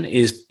region,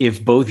 is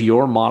if both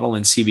your model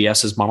and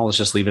CVS's model, let's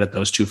just leave it at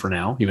those two for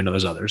now, even though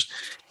there's others,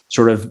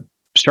 sort of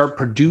start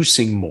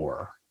producing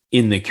more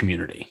in the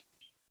community?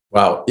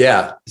 Wow.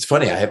 Yeah. It's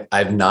funny.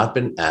 I've not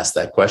been asked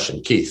that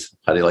question. Keith,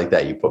 how do you like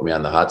that? You put me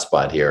on the hot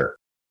spot here.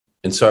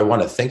 And so I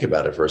want to think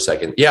about it for a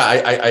second. Yeah,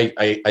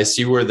 I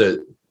see where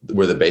the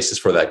basis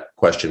for that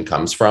question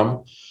comes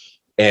from.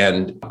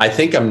 And I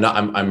think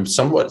I'm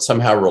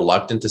somehow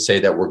reluctant to say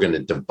that we're going to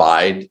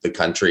divide the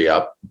country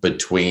up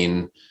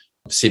between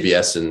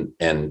CVS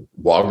and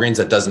Walgreens.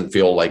 That doesn't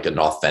feel like an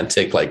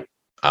authentic,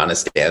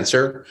 honest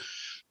answer.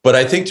 But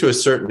I think to a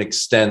certain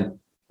extent,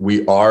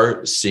 we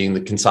are seeing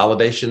the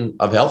consolidation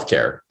of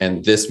healthcare.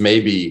 And this may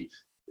be,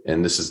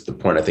 and this is the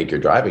point I think you're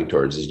driving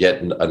towards, is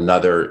yet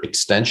another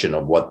extension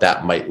of what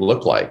that might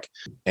look like.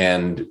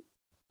 And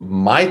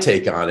my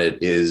take on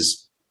it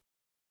is,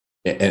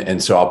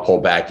 and so I'll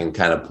pull back and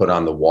kind of put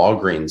on the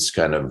Walgreens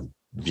kind of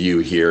view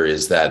here,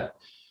 is that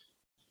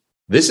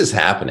this is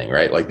happening,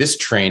 right? Like, this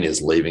train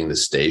is leaving the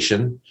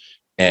station,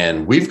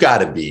 and we've got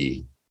to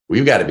be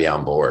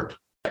on board.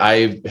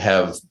 I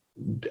have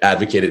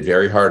advocated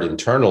very hard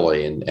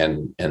internally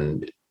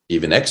and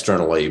even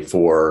externally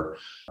for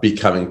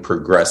becoming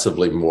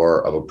progressively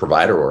more of a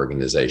provider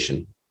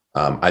organization.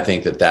 I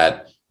think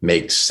that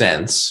makes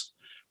sense.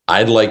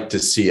 I'd like to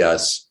see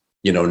us,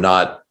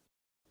 not,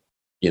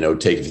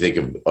 if you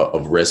think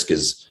of risk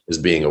as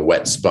being a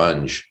wet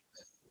sponge.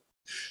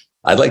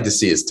 I'd like to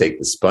see us take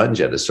the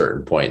sponge at a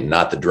certain point,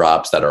 not the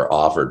drops that are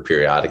offered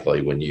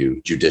periodically when you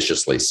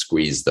judiciously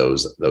squeeze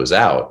those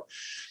out.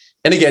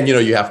 And again,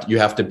 you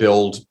have to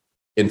build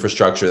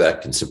infrastructure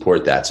that can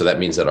support that. So that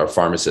means that our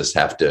pharmacists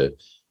have to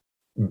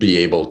be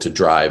able to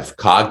drive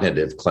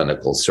cognitive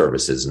clinical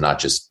services, not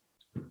just,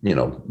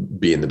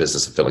 be in the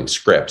business of filling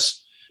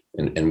scripts.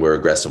 And we're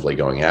aggressively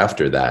going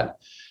after that.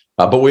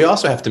 But we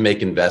also have to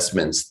make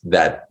investments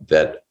that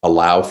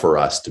allow for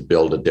us to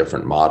build a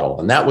different model.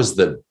 And that was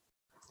the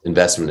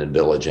investment in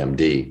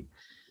VillageMD.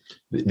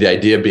 The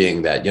idea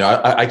being that,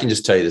 I can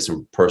just tell you this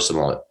from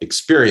personal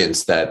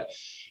experience, that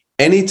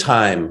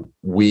anytime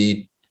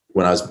when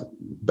I was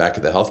back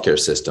at the healthcare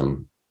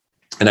system,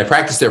 and I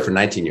practiced there for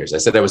 19 years. I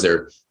said I was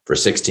there for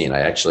 16. I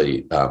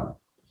actually,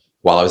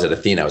 while I was at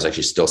Athena, I was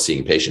actually still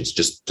seeing patients,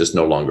 just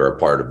no longer a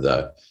part of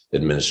the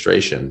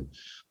administration.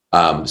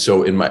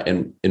 So in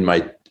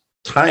my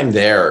time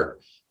there,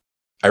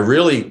 I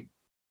really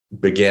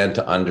began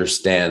to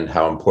understand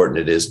how important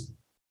it is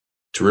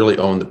to really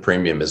own the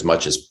premium as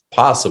much as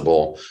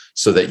possible,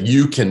 so that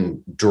you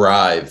can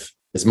drive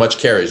as much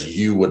care as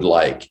you would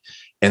like.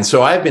 And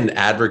so I've been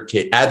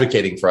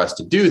advocating for us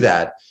to do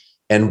that.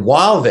 And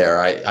while there,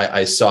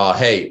 I saw,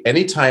 hey,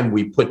 anytime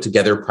we put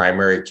together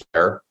primary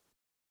care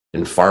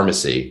and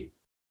pharmacy,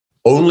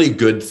 only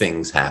good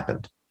things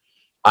happened.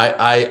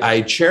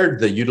 I chaired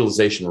the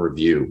utilization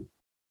review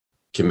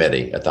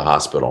committee at the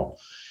hospital,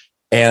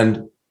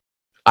 and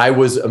I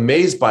was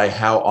amazed by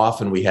how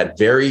often we had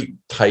very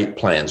tight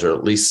plans, or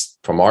at least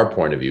from our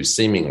point of view,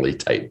 seemingly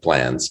tight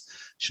plans,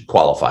 should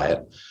qualify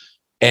it,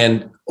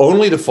 and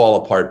only to fall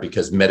apart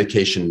because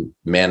medication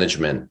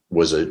management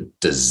was a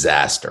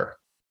disaster.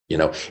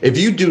 If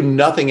you do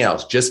nothing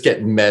else, just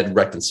get med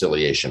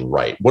reconciliation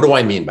right. What do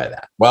I mean by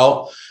that?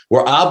 Well,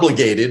 we're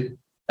obligated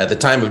at the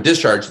time of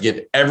discharge to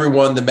give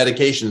everyone the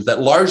medications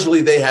that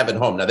largely they have at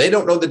home. Now, they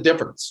don't know the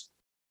difference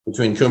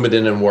between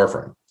Coumadin and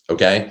warfarin,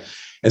 okay?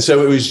 And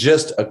so it was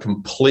just a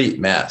complete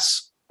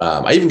mess.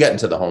 I even got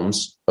into the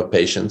homes of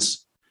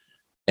patients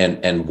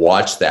and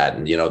watched that,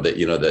 and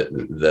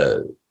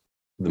the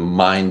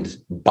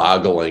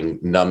mind-boggling,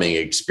 numbing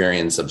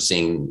experience of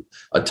seeing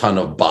a ton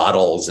of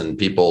bottles and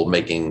people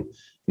making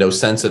no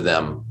sense of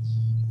them.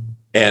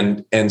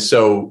 And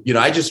so,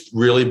 I just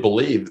really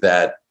believe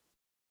that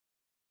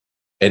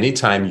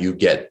anytime you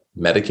get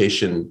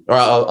medication, or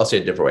I'll say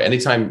it a different way,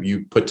 anytime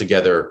you put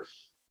together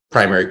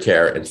primary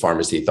care and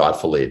pharmacy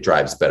thoughtfully, it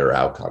drives better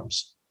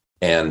outcomes.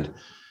 And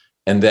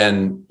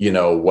then,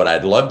 what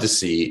I'd love to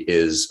see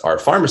is our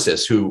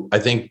pharmacists, who I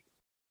think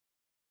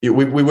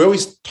we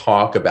always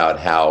talk about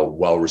how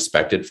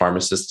well-respected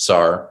pharmacists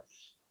are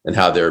and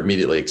how they're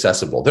immediately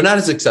accessible. They're not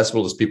as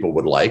accessible as people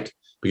would like,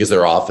 because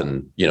they're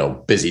often,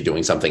 busy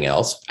doing something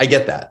else. I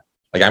get that.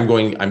 Like, I'm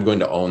going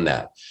to own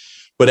that.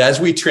 But as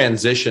we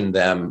transition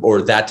them,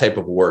 or that type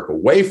of work,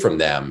 away from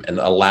them and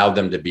allow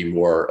them to be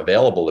more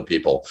available to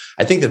people,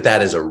 I think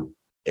that is a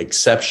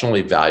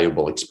exceptionally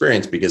valuable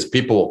experience, because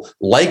people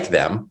like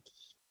them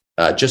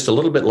just a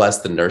little bit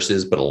less than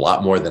nurses, but a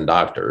lot more than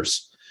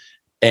doctors.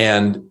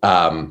 And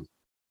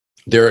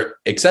they're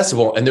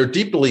accessible and they're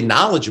deeply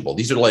knowledgeable.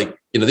 These are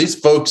these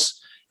folks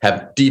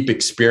have deep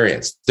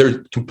experience.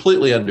 They're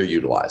completely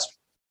underutilized.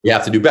 We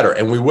have to do better,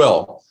 and we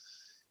will.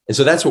 And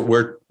so that's what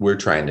we're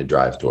trying to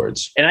drive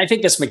towards. And I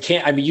think this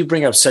you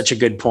bring up such a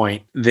good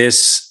point.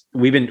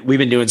 We've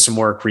been doing some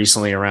work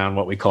recently around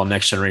what we call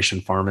next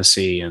generation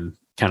pharmacy, and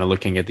kind of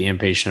looking at the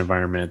inpatient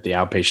environment, the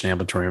outpatient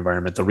ambulatory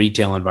environment, the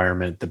retail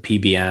environment, the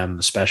PBM,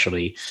 the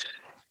specialty.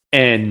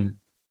 And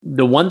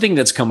the one thing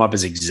that's come up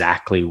is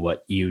exactly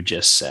what you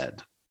just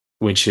said,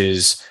 which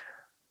is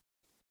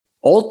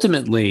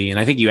ultimately, and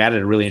I think you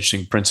added a really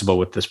interesting principle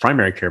with this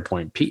primary care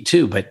point, Pete,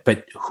 too,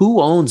 but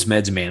who owns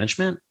meds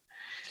management?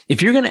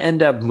 If you're going to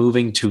end up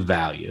moving to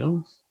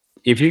value,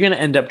 if you're going to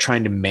end up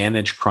trying to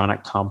manage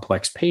chronic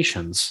complex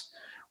patients,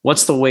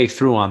 what's the way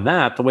through on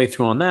that? The way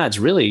through on that is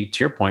really,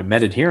 to your point,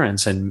 med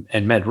adherence and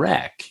med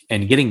rec,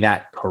 and getting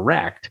that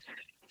correct.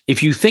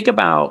 If you think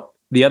about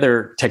the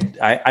other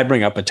I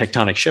bring up a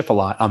tectonic shift a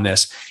lot on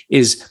this,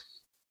 is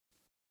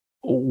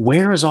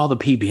where is all the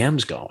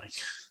PBMs going?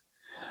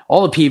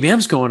 All the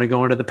PBMs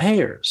going to the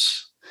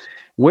payers.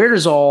 Where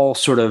does all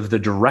sort of the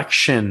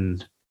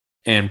direction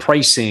and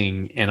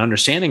pricing and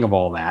understanding of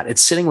all that?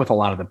 It's sitting with a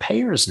lot of the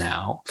payers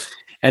now.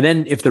 And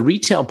then if the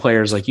retail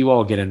players like you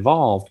all get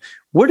involved,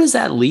 where does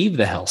that leave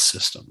the health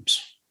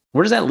systems?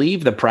 Where does that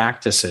leave the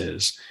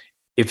practices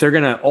if they're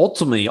going to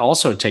ultimately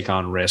also take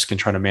on risk and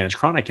try to manage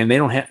chronic, and they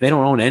don't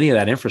own any of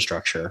that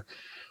infrastructure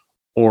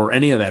or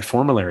any of that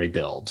formulary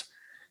build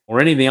or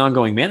any of the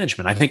ongoing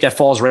management? I think that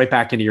falls right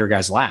back into your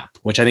guys' lap,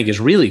 which I think is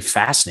really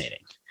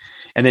fascinating.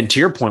 And then to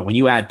your point, when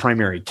you add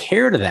primary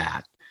care to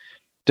that,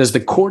 does the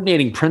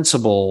coordinating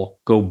principle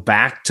go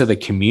back to the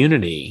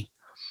community?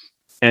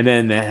 And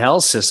then the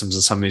health systems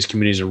in some of these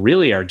communities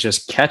are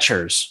just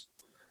catchers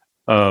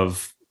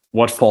of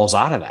what falls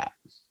out of that.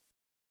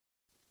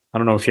 I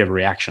don't know if you have a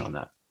reaction on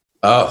that.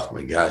 Oh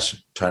my gosh, I'm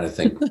trying to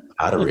think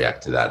how to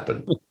react to that.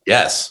 But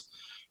yes,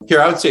 here,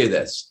 I would say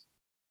this.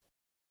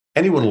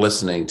 Anyone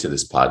listening to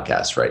this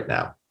podcast right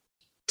now,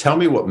 tell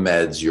me what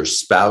meds your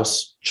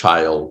spouse,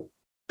 child,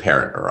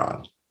 parent are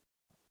on.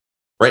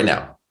 Right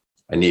now,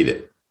 I need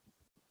it.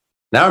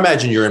 Now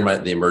imagine you're in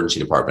the emergency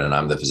department and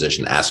I'm the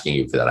physician asking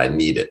you for that. I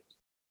need it.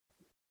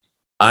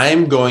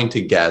 I'm going to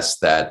guess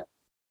that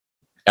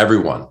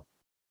everyone,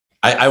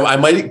 I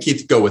might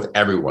go with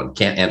everyone,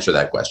 can't answer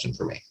that question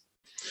for me.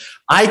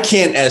 I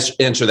can't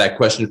answer that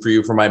question for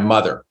you for my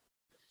mother.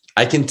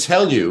 I can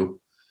tell you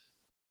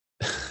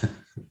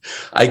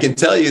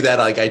that,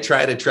 like, I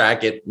try to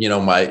track it,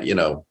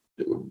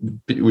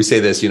 we say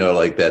this,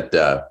 like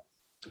that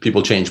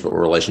people change, but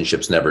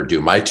relationships never do.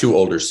 My two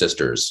older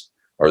sisters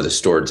are the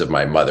stewards of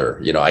my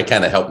mother. I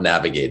kind of help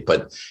navigate,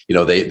 but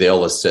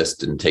they'll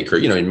assist and take her,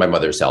 my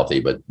mother's healthy,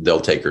 but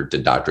they'll take her to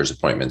doctor's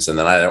appointments. And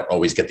then I don't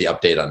always get the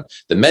update on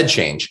the med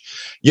change.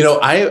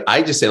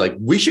 I just say, like,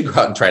 we should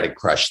go out and try to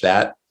crush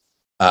that,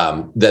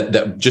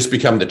 that just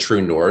become the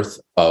true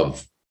north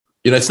of,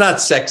 it's not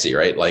sexy,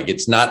 right? Like,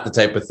 it's not the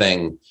type of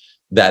thing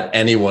that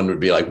anyone would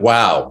be like,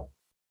 wow,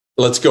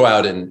 let's go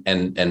out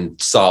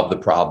and solve the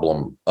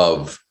problem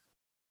of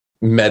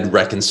med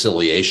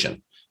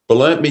reconciliation. But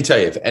let me tell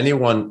you, if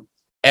anyone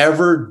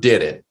ever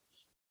did it,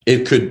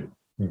 it could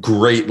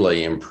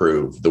greatly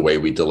improve the way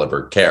we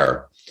deliver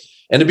care.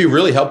 And it'd be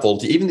really helpful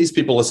to even these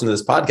people listening to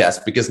this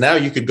podcast, because now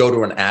you could go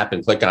to an app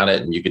and click on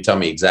it and you could tell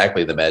me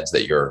exactly the meds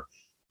that your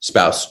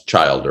spouse,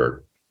 child,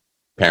 or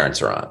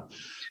parents are on.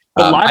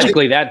 But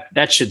logically,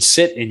 that should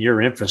sit in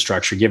your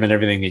infrastructure, given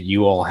everything that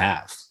you all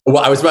have. Well,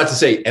 I was about to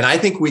say, and I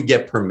think we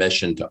get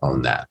permission to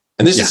own that.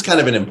 And this is kind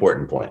of an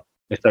important point.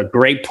 It's a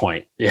great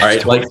point. Yeah, all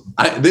right. Like,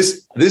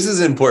 this is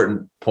an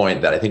important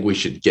point that I think we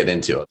should get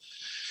into.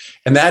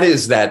 And that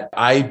is that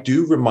I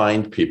do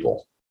remind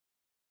people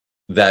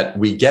that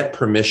we get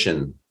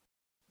permission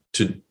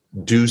to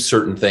do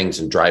certain things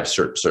and drive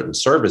certain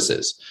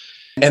services.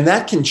 And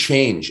that can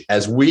change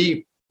as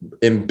we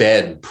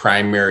embed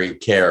primary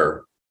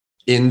care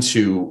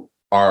into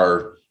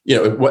our,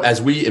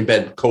 as we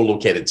embed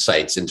co-located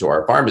sites into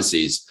our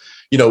pharmacies.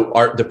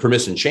 The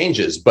permission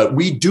changes, but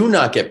we do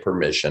not get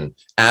permission,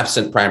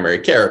 absent primary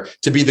care,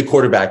 to be the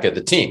quarterback of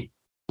the team,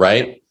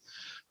 right?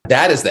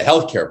 That is the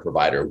healthcare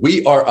provider.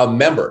 We are a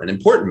member, an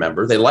important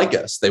member. They like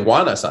us. They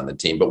want us on the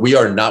team, but we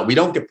are not. We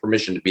don't get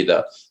permission to be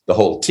the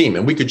whole team.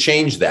 And we could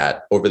change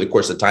that over the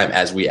course of time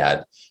as we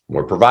add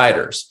more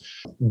providers.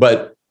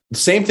 But the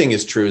same thing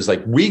is true, is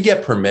like, we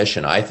get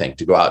permission, I think,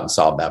 to go out and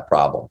solve that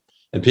problem.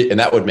 And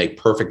that would make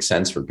perfect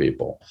sense for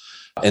people.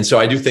 And so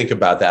I do think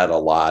about that a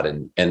lot,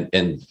 and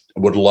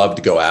would love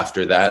to go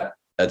after that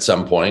at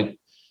some point.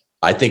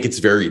 I think it's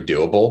very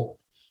doable.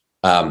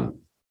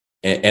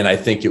 And I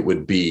think it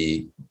would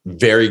be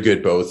very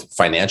good both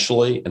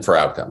financially and for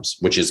outcomes,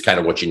 which is kind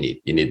of what you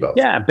need. You need both.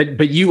 Yeah,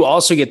 but you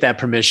also get that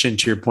permission,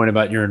 to your point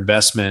about your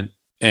investment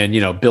and,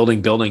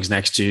 building buildings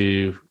next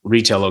to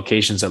retail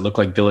locations that look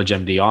like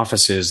VillageMD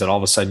offices, that all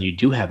of a sudden you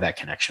do have that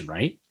connection,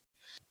 right?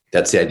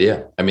 That's the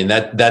idea. I mean,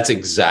 that's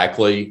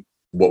exactly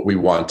what we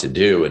want to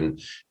do. And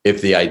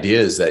if the idea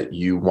is that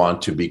you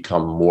want to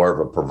become more of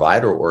a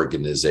provider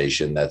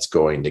organization that's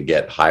going to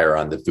get higher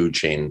on the food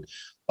chain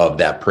of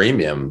that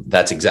premium,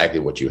 that's exactly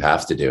what you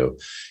have to do.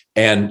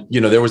 And,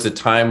 there was a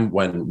time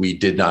when we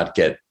did not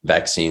get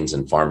vaccines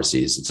in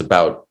pharmacies. It's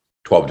about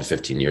 12 to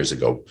 15 years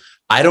ago.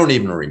 I don't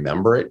even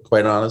remember it,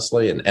 quite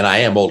honestly. And I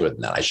am older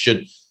than that.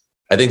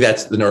 I think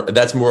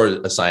that's more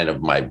a sign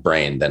of my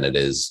brain than it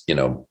is,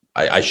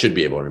 I should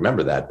be able to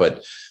remember that.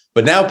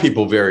 But now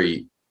people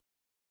very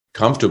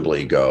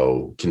comfortably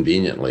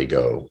conveniently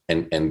go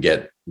and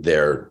get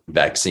their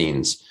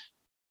vaccines,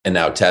 and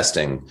now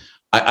testing.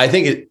 I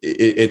think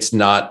it's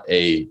not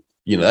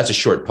that's a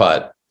short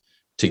putt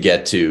to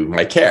get to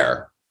my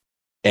care.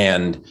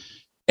 And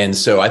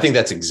so I think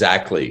that's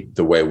exactly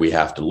the way we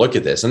have to look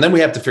at this. And then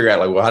we have to figure out,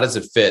 how does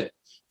it fit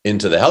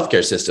into the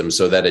healthcare system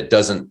so that it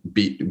doesn't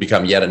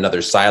become yet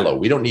another silo?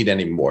 We don't need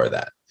any more of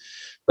that.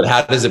 But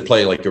how does it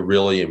play a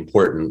really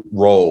important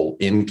role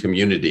in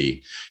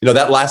community?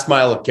 That last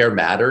mile of care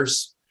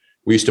matters.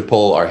 We used to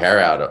pull our hair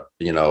out,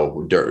 when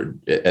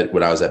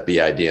I was at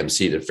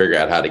BIDMC to figure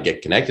out how to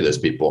get connected to those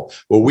people.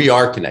 Well, we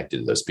are connected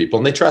to those people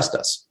and they trust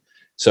us.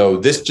 So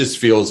this just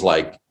feels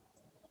like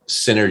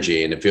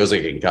synergy, and it feels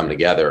like it can come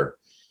together.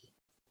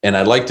 And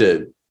I'd like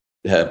to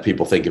have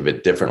people think of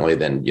it differently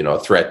than, a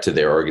threat to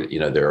their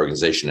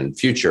organization in the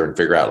future, and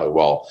figure out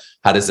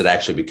how does it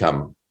actually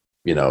become,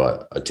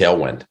 a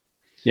tailwind?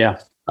 Yeah.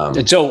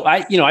 And so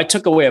I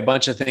took away a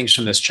bunch of things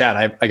from this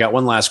chat. I got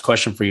one last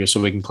question for you so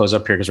we can close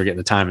up here because we're getting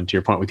the time. And to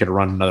your point, we could have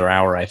run another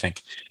hour, I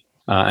think.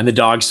 And the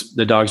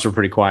dogs were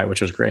pretty quiet,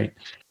 which was great.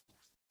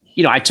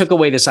 I took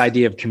away this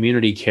idea of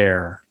community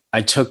care.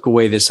 I took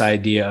away this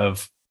idea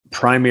of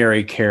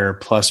primary care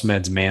plus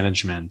meds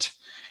management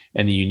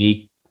and the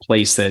unique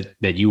place that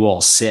you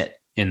all sit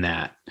in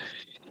that.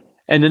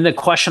 And then the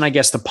question, I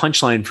guess the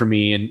punchline for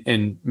me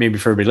and maybe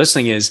for everybody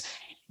listening is,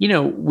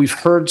 we've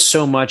heard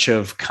so much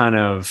of kind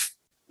of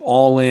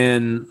all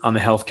in on the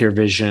healthcare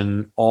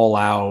vision, all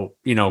out,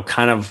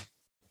 kind of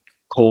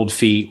cold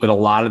feet with a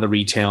lot of the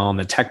retail and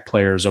the tech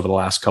players over the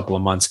last couple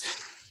of months.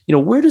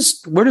 Where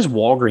does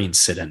Walgreens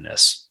sit in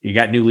this? You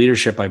got new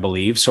leadership, I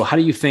believe. So how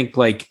do you think,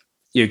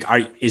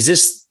 is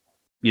this,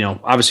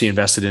 obviously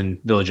invested in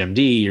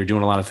VillageMD, you're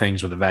doing a lot of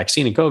things with the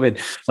vaccine and COVID.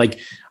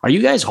 Are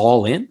you guys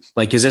all in?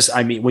 Is this,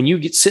 when you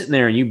get sitting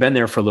there and you've been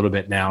there for a little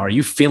bit now, are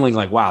you feeling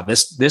wow,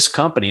 this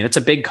company, and it's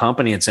a big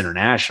company, it's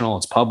international,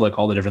 it's public,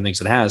 all the different things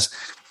it has,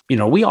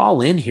 we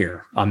all in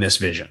here on this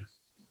vision?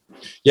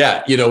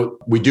 Yeah.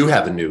 We do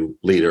have a new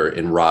leader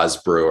in Roz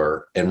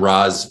Brewer, and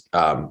Roz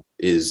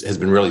has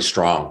been really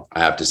strong.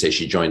 I have to say,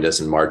 she joined us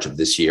in March of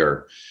this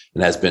year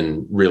and has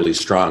been really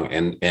strong.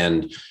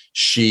 And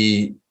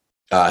she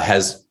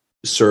has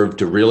served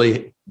to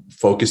really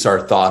focus our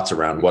thoughts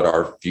around what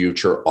our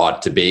future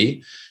ought to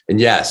be.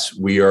 And yes,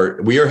 we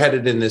are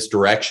headed in this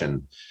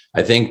direction.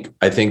 I think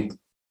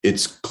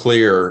it's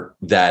clear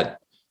that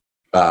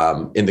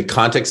in the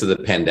context of the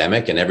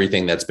pandemic and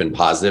everything that's been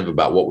positive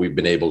about what we've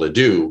been able to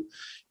do,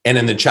 and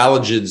in the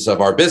challenges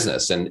of our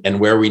business and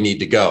where we need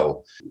to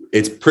go,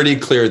 it's pretty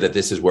clear that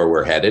this is where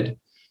we're headed.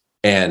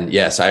 And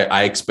yes,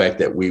 I expect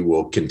that we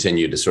will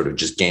continue to sort of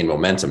just gain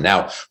momentum.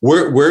 Now,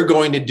 we're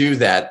going to do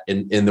that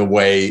in the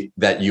way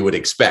that you would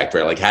expect,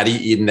 right? How do you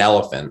eat an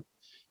elephant?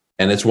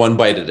 And it's one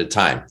bite at a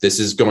time. This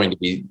is going to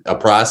be a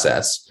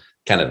process,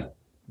 kind of,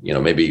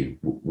 maybe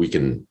we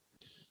can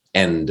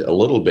end a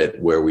little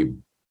bit where we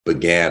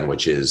began,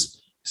 which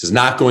is, this is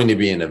not going to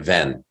be an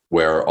event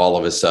where all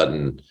of a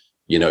sudden,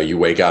 you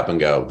wake up and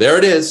go, there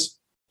it is.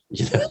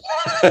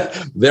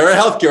 They're a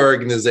healthcare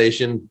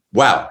organization.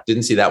 Wow,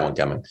 didn't see that one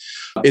coming.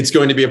 It's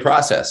going to be a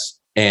process.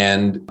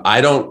 And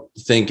I don't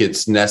think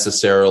it's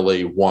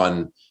necessarily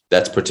one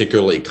that's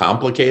particularly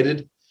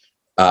complicated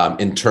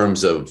in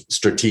terms of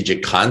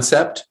strategic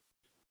concept,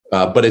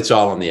 but it's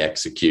all in the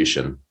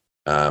execution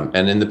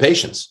and in the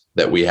patience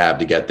that we have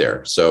to get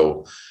there.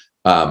 So,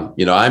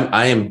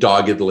 I am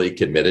doggedly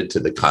committed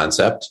to the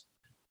concept.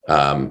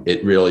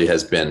 It really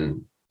has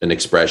been an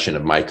expression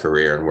of my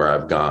career and where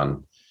I've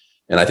gone.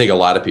 And I think a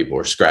lot of people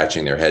are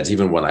scratching their heads,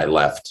 even when I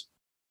left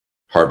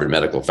Harvard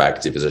Medical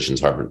Faculty of Physicians,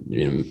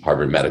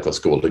 Harvard Medical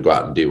School, to go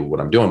out and do what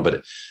I'm doing.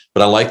 But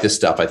I like this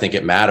stuff. I think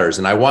it matters.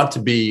 And I want to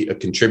be a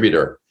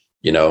contributor.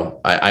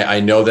 I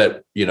know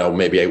that,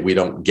 maybe we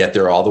don't get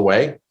there all the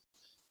way,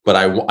 but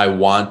I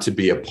want to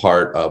be a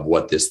part of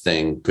what this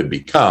thing could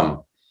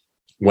become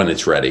when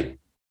it's ready.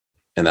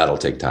 And that'll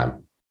take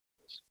time.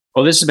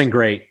 Well, this has been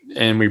great,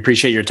 and we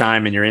appreciate your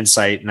time and your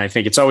insight. And I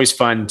think it's always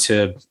fun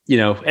to,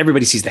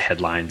 everybody sees the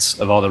headlines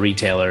of all the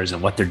retailers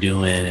and what they're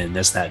doing and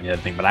this, that, and the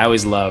other thing. But I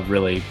always love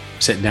really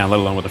sitting down, let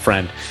alone with a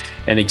friend,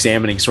 and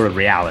examining sort of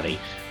reality.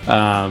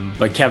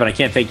 But Kevin, I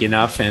can't thank you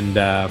enough, and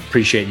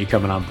appreciate you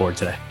coming on board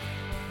today.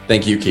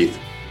 Thank you, Keith.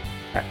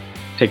 All right.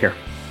 Take care.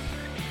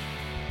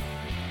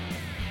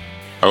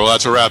 All right, well,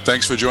 that's a wrap.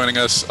 Thanks for joining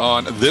us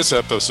on this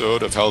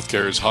episode of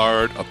Healthcare is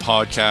Hard, a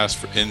podcast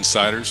for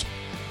insiders.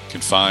 You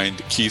can find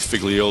Keith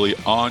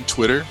Figlioli on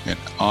Twitter and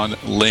on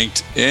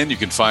LinkedIn. You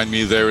can find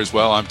me there as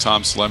well. I'm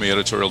Tom Salemi,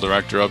 Editorial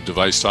Director of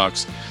Device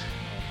Talks.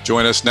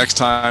 Join us next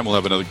time. We'll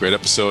have another great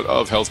episode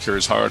of Healthcare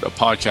is Hard, a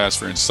podcast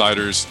for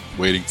insiders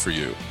waiting for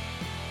you.